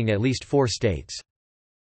 representing at least 4 states.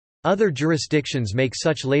 Other jurisdictions make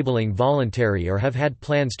such labeling voluntary or have had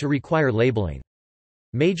plans to require labeling.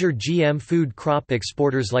 Major GM food crop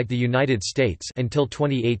exporters like the United States until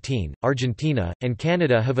 2018, Argentina, and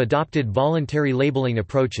Canada have adopted voluntary labeling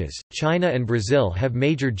approaches. China and Brazil have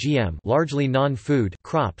major GM, largely non-food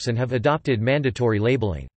crops and have adopted mandatory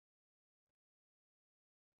labeling.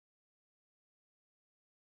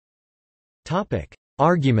 Topic: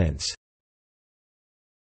 Arguments.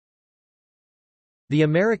 The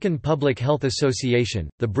American Public Health Association,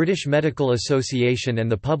 the British Medical Association and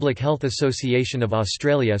the Public Health Association of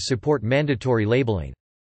Australia support mandatory labelling.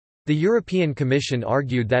 The European Commission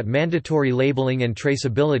argued that mandatory labelling and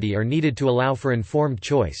traceability are needed to allow for informed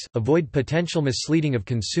choice, avoid potential misleading of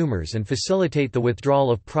consumers and facilitate the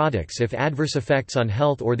withdrawal of products if adverse effects on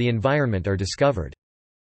health or the environment are discovered.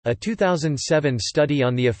 A 2007 study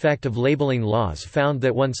on the effect of labeling laws found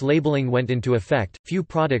that once labeling went into effect, few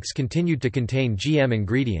products continued to contain GM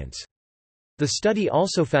ingredients. The study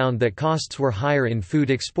also found that costs were higher in food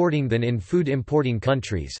exporting than in food importing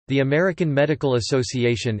countries. The American Medical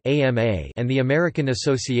Association (AMA) and the American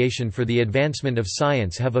Association for the Advancement of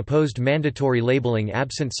Science have opposed mandatory labeling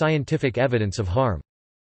absent scientific evidence of harm.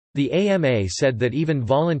 The AMA said that even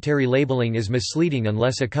voluntary labeling is misleading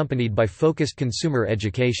unless accompanied by focused consumer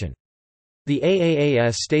education. The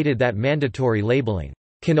AAAS stated that mandatory labeling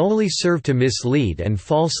can only serve to mislead and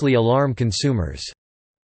falsely alarm consumers.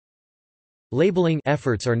 Labeling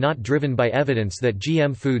efforts are not driven by evidence that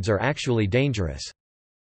GM foods are actually dangerous.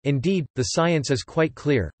 Indeed, the science is quite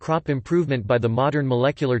clear: crop improvement by the modern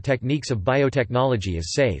molecular techniques of biotechnology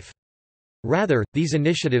is safe. Rather, these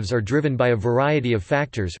initiatives are driven by a variety of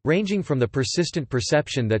factors, ranging from the persistent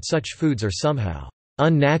perception that such foods are somehow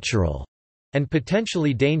unnatural and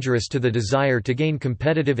potentially dangerous to the desire to gain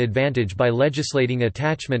competitive advantage by legislating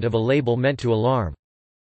attachment of a label meant to alarm.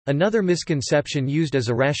 Another misconception used as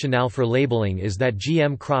a rationale for labeling is that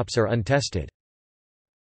GM crops are untested.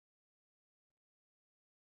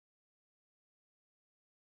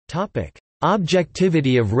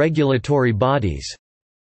 Objectivity of regulatory bodies.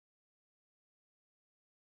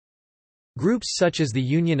 Groups such as the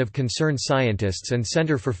Union of Concerned Scientists and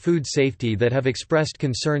Center for Food Safety that have expressed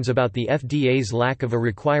concerns about the FDA's lack of a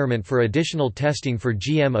requirement for additional testing for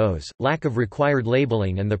GMOs, lack of required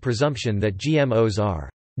labeling and the presumption that GMOs are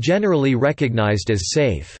generally recognized as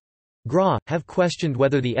safe, have questioned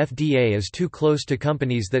whether the FDA is too close to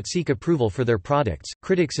companies that seek approval for their products.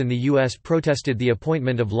 Critics in the U.S. protested the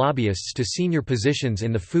appointment of lobbyists to senior positions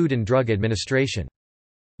in the Food and Drug Administration.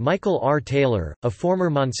 Michael R. Taylor, a former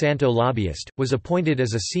Monsanto lobbyist, was appointed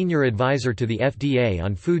as a senior advisor to the FDA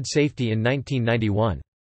on food safety in 1991.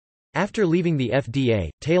 After leaving the FDA,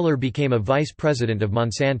 Taylor became a vice president of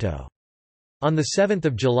Monsanto. On 7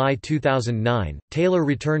 July 2009, Taylor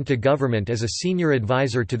returned to government as a senior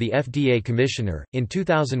advisor to the FDA commissioner. In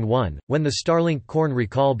 2001, when the Starlink corn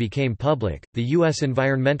recall became public, the U.S.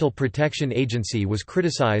 Environmental Protection Agency was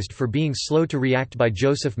criticized for being slow to react by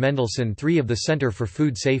Joseph Mendelson III of the Center for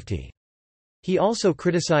Food Safety. He also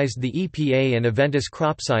criticized the EPA and Aventis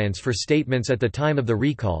CropScience for statements at the time of the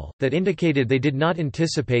recall that indicated they did not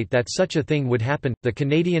anticipate that such a thing would happen. The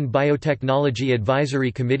Canadian Biotechnology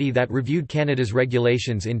Advisory Committee that reviewed Canada's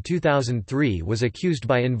regulations in 2003 was accused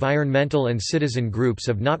by environmental and citizen groups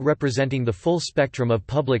of not representing the full spectrum of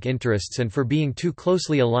public interests and for being too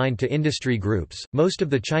closely aligned to industry groups. Most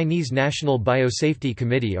of the Chinese National Biosafety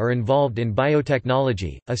Committee are involved in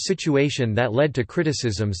biotechnology, a situation that led to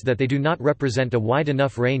criticisms that they do not represent a wide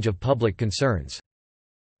enough range of public concerns.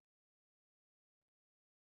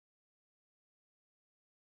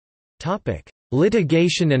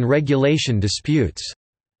 Litigation and regulation disputes.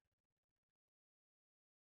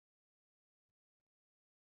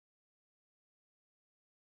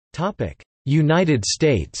 United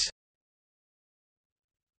States.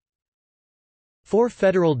 4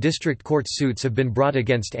 federal district court suits have been brought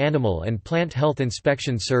against Animal and Plant Health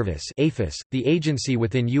Inspection Service (APHIS), the agency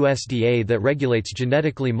within USDA that regulates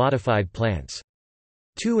genetically modified plants.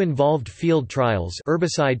 2 involved field trials: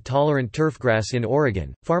 herbicide-tolerant turfgrass in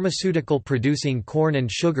Oregon, pharmaceutical-producing corn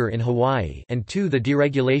and sugar in Hawaii, and 2 the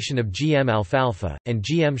deregulation of GM alfalfa and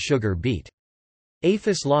GM sugar beet.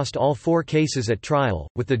 APHIS lost all 4 cases at trial,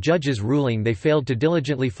 with the judges ruling they failed to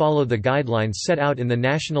diligently follow the guidelines set out in the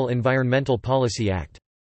National Environmental Policy Act.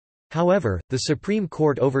 However, the Supreme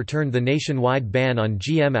Court overturned the nationwide ban on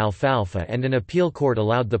GM alfalfa and an appeal court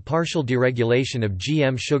allowed the partial deregulation of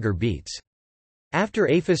GM sugar beets. After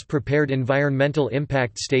APHIS prepared environmental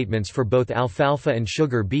impact statements for both alfalfa and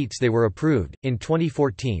sugar beets, they were approved. In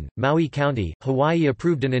 2014, Maui County, Hawaii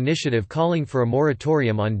approved an initiative calling for a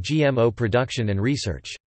moratorium on GMO production and research.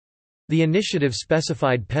 The initiative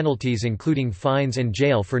specified penalties including fines and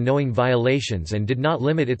jail for knowing violations and did not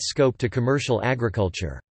limit its scope to commercial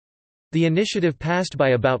agriculture. The initiative passed by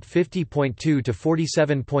about 50.2 to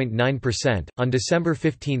 47.9%. On December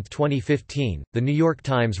 15, 2015, The New York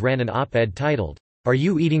Times ran an op-ed titled, "Are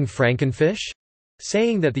You Eating Frankenfish?"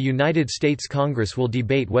 saying that the United States Congress will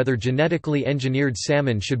debate whether genetically engineered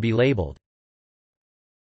salmon should be labeled.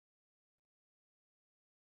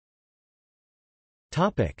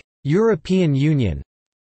 European Union.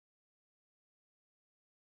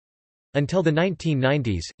 Until the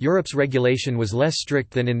 1990s, Europe's regulation was less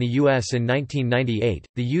strict than in the US. In 1998,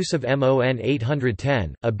 the use of MON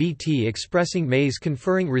 810, a Bt expressing maize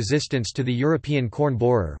conferring resistance to the European corn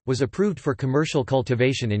borer, was approved for commercial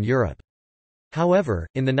cultivation in Europe. However,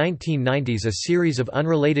 in the 1990s a series of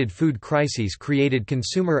unrelated food crises created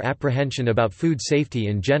consumer apprehension about food safety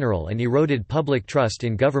in general and eroded public trust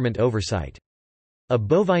in government oversight. A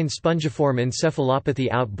bovine spongiform encephalopathy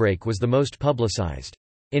outbreak was the most publicized.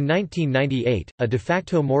 In 1998, a de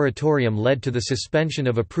facto moratorium led to the suspension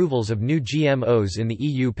of approvals of new GMOs in the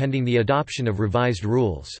EU pending the adoption of revised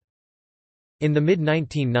rules. In the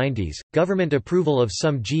mid-1990s, government approval of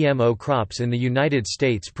some GMO crops in the United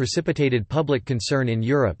States precipitated public concern in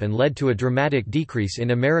Europe and led to a dramatic decrease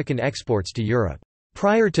in American exports to Europe.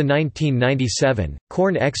 Prior to 1997,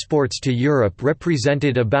 corn exports to Europe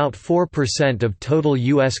represented about 4% of total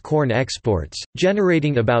U.S. corn exports,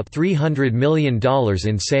 generating about $300 million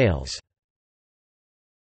in sales.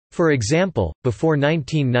 For example, before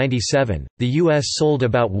 1997, the U.S. sold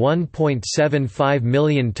about 1.75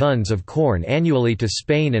 million tons of corn annually to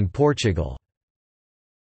Spain and Portugal.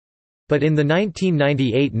 But in the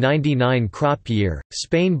 1998–99 crop year,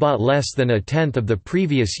 Spain bought less than a tenth of the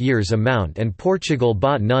previous year's amount and Portugal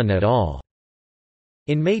bought none at all.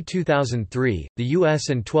 In May 2003, the US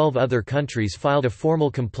and 12 other countries filed a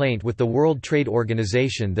formal complaint with the World Trade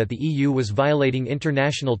Organization that the EU was violating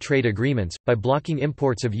international trade agreements, by blocking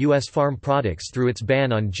imports of US farm products through its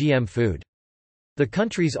ban on GM food. The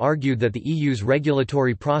countries argued that the EU's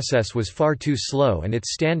regulatory process was far too slow and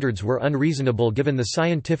its standards were unreasonable given the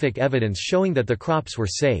scientific evidence showing that the crops were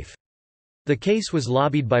safe. The case was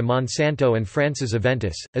lobbied by Monsanto and France's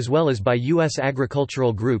Aventis, as well as by U.S.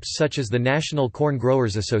 agricultural groups such as the National Corn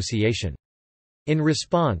Growers Association. In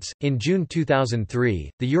response, in June 2003,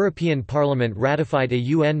 the European Parliament ratified a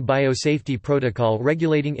UN biosafety protocol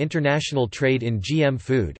regulating international trade in GM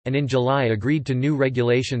food, and in July agreed to new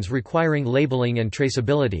regulations requiring labeling and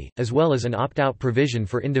traceability, as well as an opt-out provision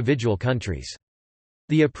for individual countries.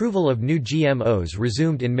 The approval of new GMOs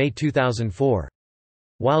resumed in May 2004.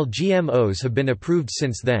 While GMOs have been approved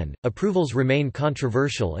since then, approvals remain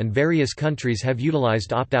controversial and various countries have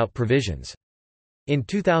utilized opt-out provisions. In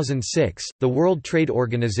 2006, the World Trade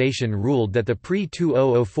Organization ruled that the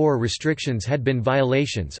pre-2004 restrictions had been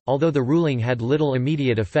violations, although the ruling had little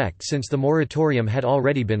immediate effect since the moratorium had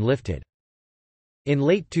already been lifted. In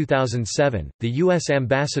late 2007, the U.S.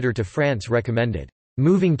 ambassador to France recommended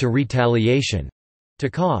moving to retaliation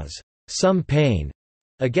to cause some pain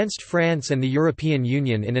against France and the European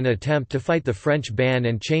Union in an attempt to fight the French ban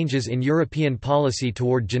and changes in European policy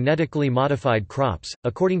toward genetically modified crops,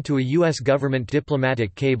 according to a U.S. government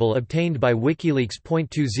diplomatic cable obtained by WikiLeaks.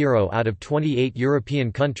 20 out of 28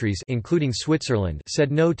 European countries including Switzerland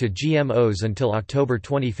said no to GMOs until October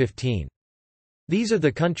 2015. These are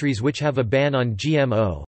the countries which have a ban on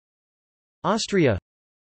GMO: Austria,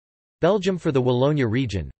 Belgium for the Wallonia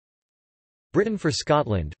region, Britain for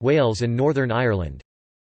Scotland, Wales and Northern Ireland,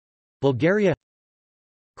 Bulgaria,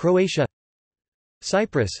 Croatia,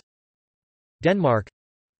 Cyprus, Denmark,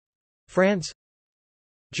 France,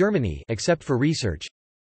 Germany except for research,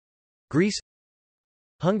 Greece,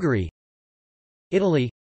 Hungary, Italy,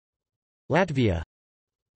 Latvia,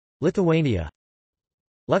 Lithuania,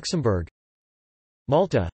 Luxembourg,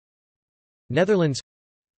 Malta, Netherlands,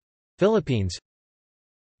 Philippines,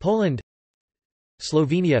 Poland,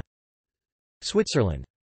 Slovenia, Switzerland.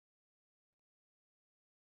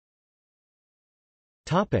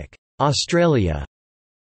 Australia.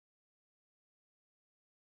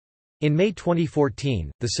 In May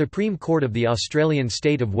 2014, the Supreme Court of the Australian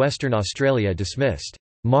state of Western Australia dismissed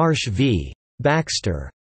Marsh v.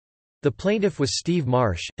 Baxter. The plaintiff was Steve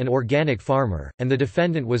Marsh, an organic farmer, and the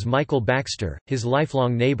defendant was Michael Baxter, his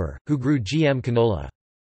lifelong neighbour, who grew GM canola.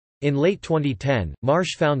 In late 2010,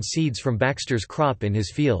 Marsh found seeds from Baxter's crop in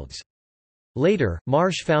his fields. Later,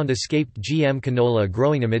 Marsh found escaped GM canola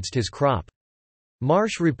growing amidst his crop.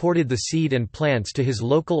 Marsh reported the seed and plants to his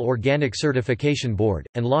local organic certification board,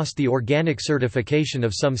 and lost the organic certification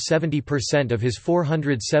of some 70% of his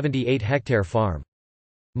 478-hectare farm.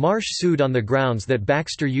 Marsh sued on the grounds that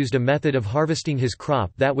Baxter used a method of harvesting his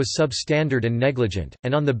crop that was substandard and negligent,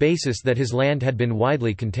 and on the basis that his land had been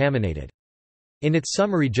widely contaminated. In its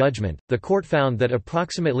summary judgment, the court found that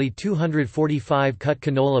approximately 245 cut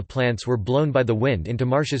canola plants were blown by the wind into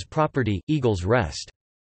Marsh's property, Eagles Rest.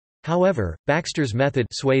 However, Baxter's method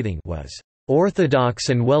swathing was orthodox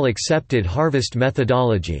and well-accepted harvest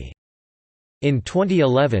methodology. In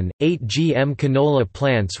 2011, 8 GM canola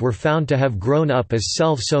plants were found to have grown up as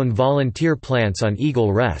self-sown volunteer plants on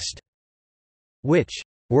Eagle Rest, which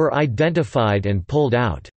were identified and pulled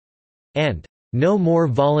out, and no more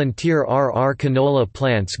volunteer RR canola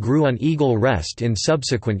plants grew on Eagle Rest in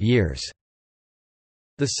subsequent years.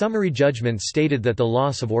 The summary judgment stated that the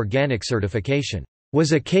loss of organic certification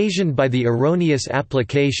was occasioned by the erroneous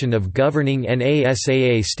application of governing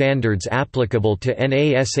NASAA standards applicable to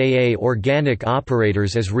NASAA organic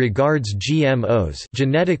operators as regards GMOs,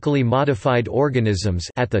 genetically modified organisms,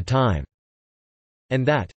 at the time, and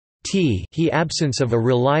that the absence of a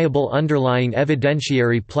reliable underlying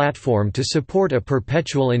evidentiary platform to support a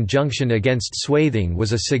perpetual injunction against swathing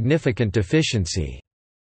was a significant deficiency.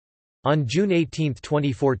 On June 18,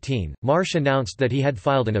 2014, Marsh announced that he had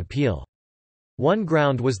filed an appeal. One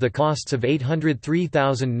ground was the costs of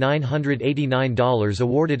 $803,989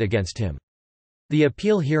 awarded against him. The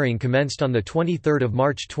appeal hearing commenced on 23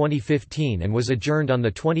 March 2015 and was adjourned on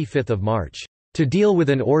 25 March, to deal with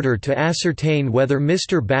an order to ascertain whether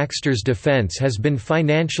Mr. Baxter's defense has been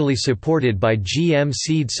financially supported by GM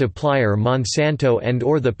seed supplier Monsanto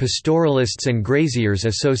and/or the Pastoralists and Graziers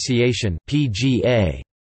Association (PGA).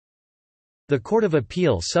 The Court of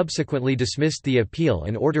Appeal subsequently dismissed the appeal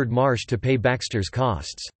and ordered Marsh to pay Baxter's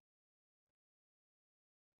costs.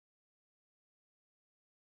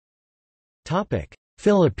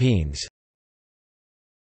 Philippines.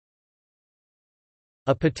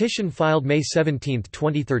 A petition filed May 17,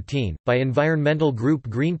 2013, by environmental group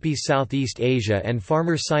Greenpeace Southeast Asia and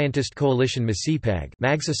Farmer Scientist Coalition Masipag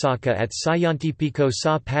Magsasaka at Scientifico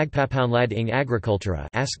sa Pagpapaunlad ng Agricultura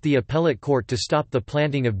asked the appellate court to stop the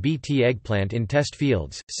planting of Bt eggplant in test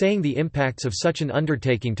fields, saying the impacts of such an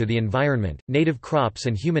undertaking to the environment, native crops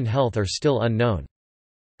and human health are still unknown.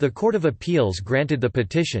 The Court of Appeals granted the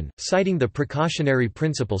petition, citing the precautionary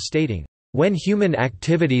principle stating, "When human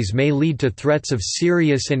activities may lead to threats of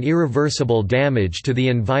serious and irreversible damage to the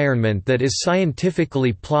environment that is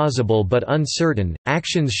scientifically plausible but uncertain,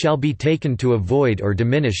 actions shall be taken to avoid or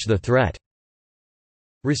diminish the threat."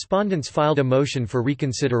 Respondents filed a motion for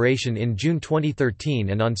reconsideration in June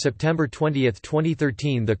 2013, and on September 20,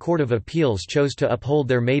 2013 the Court of Appeals chose to uphold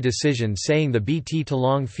their May decision, saying the Bt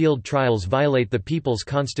Talong field trials violate the people's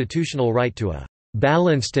constitutional right to a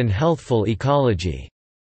balanced and healthful ecology.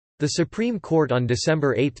 The Supreme Court on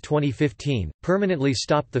December 8, 2015, permanently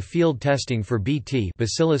stopped the field testing for Bt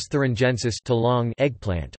Bacillus thuringiensis Talong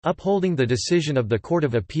eggplant, upholding the decision of the Court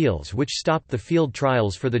of Appeals which stopped the field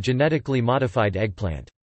trials for the genetically modified eggplant.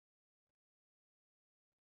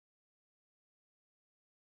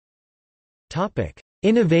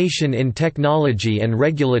 Innovation in technology and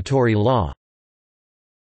regulatory law.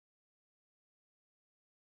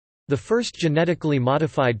 The first genetically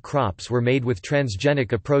modified crops were made with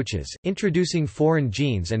transgenic approaches, introducing foreign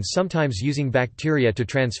genes and sometimes using bacteria to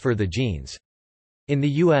transfer the genes. In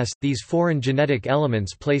the U.S., these foreign genetic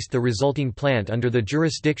elements placed the resulting plant under the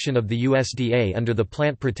jurisdiction of the USDA under the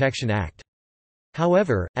Plant Protection Act.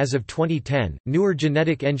 However, as of 2010, newer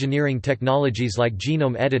genetic engineering technologies like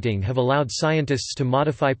genome editing have allowed scientists to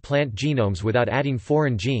modify plant genomes without adding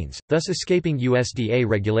foreign genes, thus escaping USDA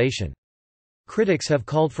regulation. Critics have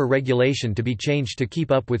called for regulation to be changed to keep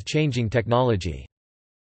up with changing technology.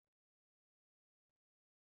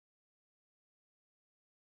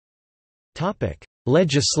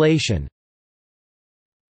 Legislation.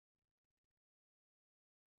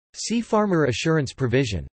 See Farmer Assurance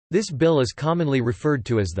Provision. This bill is commonly referred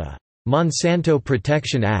to as the Monsanto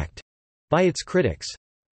Protection Act by its critics.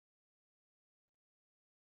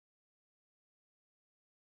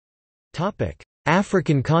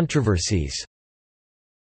 African controversies.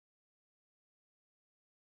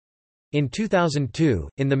 In 2002,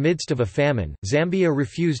 in the midst of a famine, Zambia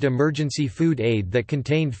refused emergency food aid that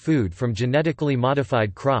contained food from genetically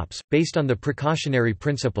modified crops, based on the precautionary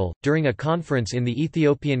principle. During a conference in the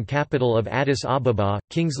Ethiopian capital of Addis Ababa,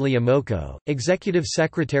 Kingsley Amoko, Executive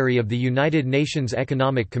Secretary of the United Nations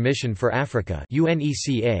Economic Commission for Africa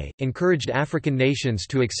 (UNECA), encouraged African nations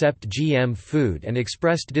to accept GM food and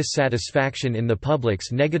expressed dissatisfaction in the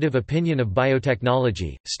public's negative opinion of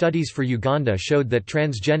biotechnology. Studies for Uganda showed that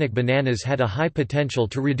transgenic bananas had a high potential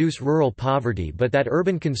to reduce rural poverty, but that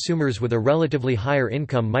urban consumers with a relatively higher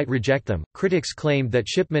income might reject them. Critics claimed that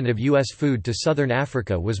shipment of U.S. food to southern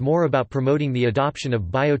Africa was more about promoting the adoption of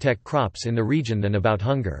biotech crops in the region than about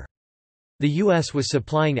hunger. The U.S. was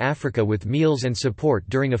supplying Africa with meals and support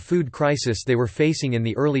during a food crisis they were facing in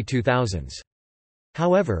the early 2000s.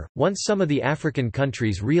 However, once some of the African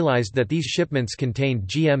countries realized that these shipments contained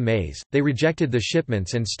GM maize, they rejected the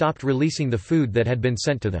shipments and stopped releasing the food that had been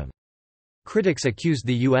sent to them. Critics accused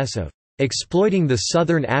the U.S. of exploiting the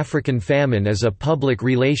Southern African famine as a public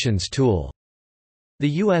relations tool. The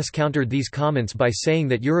U.S. countered these comments by saying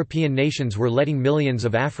that European nations were letting millions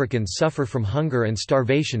of Africans suffer from hunger and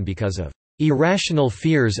starvation because of irrational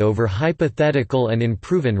fears over hypothetical and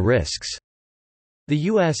unproven risks. The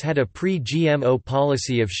U.S. had a pre-GMO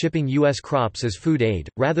policy of shipping U.S. crops as food aid,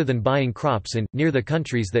 rather than buying crops in, near the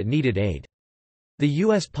countries that needed aid. The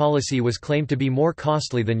U.S. policy was claimed to be more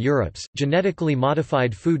costly than Europe's. Genetically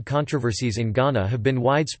modified food controversies in Ghana have been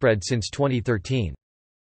widespread since 2013.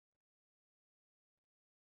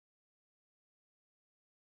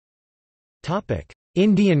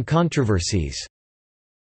 Indian controversies.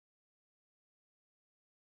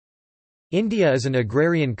 India is an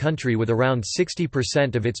agrarian country with around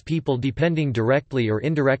 60% of its people depending directly or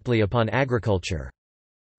indirectly upon agriculture.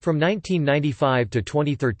 From 1995 to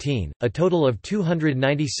 2013, a total of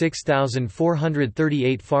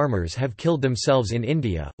 296,438 farmers have killed themselves in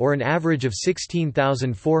India, or an average of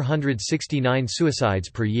 16,469 suicides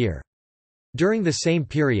per year. During the same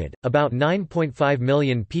period, about 9.5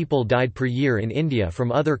 million people died per year in India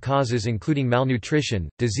from other causes including malnutrition,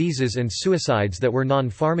 diseases and suicides that were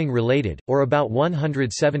non-farming related, or about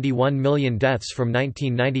 171 million deaths from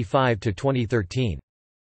 1995 to 2013.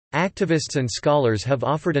 Activists and scholars have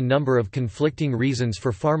offered a number of conflicting reasons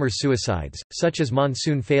for farmer suicides, such as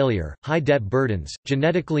monsoon failure, high debt burdens,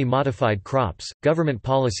 genetically modified crops, government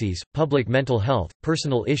policies, public mental health,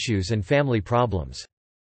 personal issues and family problems.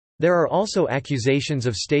 There are also accusations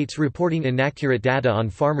of states reporting inaccurate data on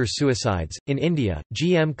farmer suicides. In India,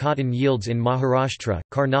 GM cotton yields in Maharashtra,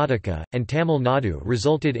 Karnataka, and Tamil Nadu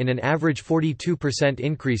resulted in an average 42%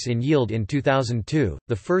 increase in yield in 2002,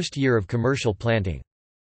 the first year of commercial planting.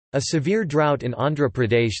 A severe drought in Andhra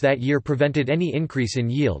Pradesh that year prevented any increase in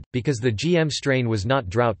yield, because the GM strain was not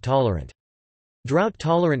drought-tolerant.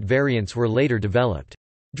 Drought-tolerant variants were later developed.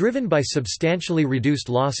 Driven by substantially reduced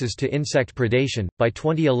losses to insect predation, by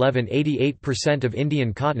 2011 88% of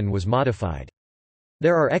Indian cotton was modified.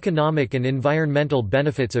 There are economic and environmental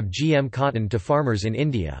benefits of GM cotton to farmers in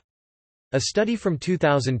India. A study from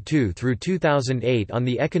 2002 through 2008 on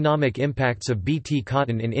the economic impacts of Bt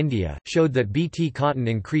cotton in India, showed that Bt cotton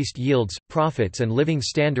increased yields, profits and living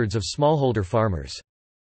standards of smallholder farmers.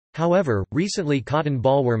 However, recently cotton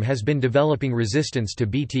bollworm has been developing resistance to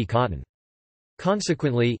Bt cotton.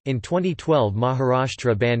 Consequently, in 2012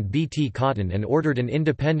 Maharashtra banned Bt cotton and ordered an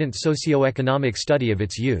independent socio-economic study of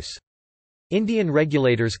its use. Indian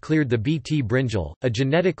regulators cleared the Bt brinjal, a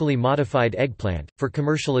genetically modified eggplant, for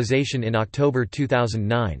commercialization in October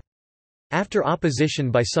 2009. After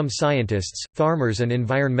opposition by some scientists, farmers and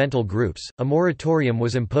environmental groups, a moratorium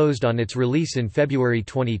was imposed on its release in February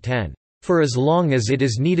 2010, "for as long as it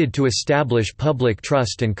is needed to establish public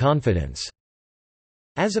trust and confidence."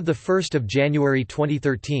 As of 1 January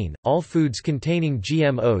 2013, all foods containing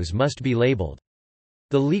GMOs must be labeled.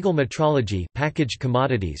 The Legal Metrology Packaged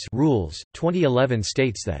Commodities Rules, 2011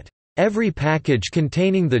 states that, "Every package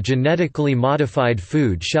containing the genetically modified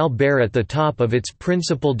food shall bear at the top of its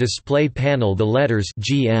principal display panel the letters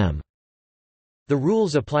GM." The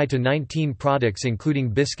rules apply to 19 products including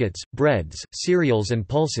biscuits, breads, cereals and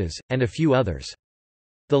pulses, and a few others.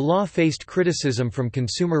 The law faced criticism from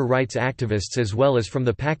consumer rights activists as well as from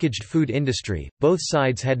the packaged food industry. Both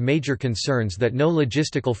sides had major concerns that no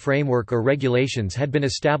logistical framework or regulations had been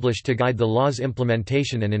established to guide the law's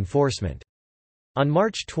implementation and enforcement. On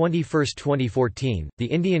March 21, 2014, the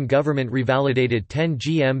Indian government revalidated 10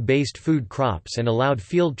 GM-based food crops and allowed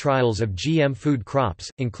field trials of GM food crops,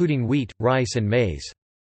 including wheat, rice and maize.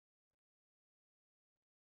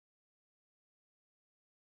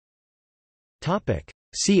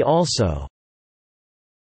 See also: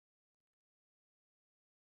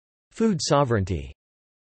 Food sovereignty.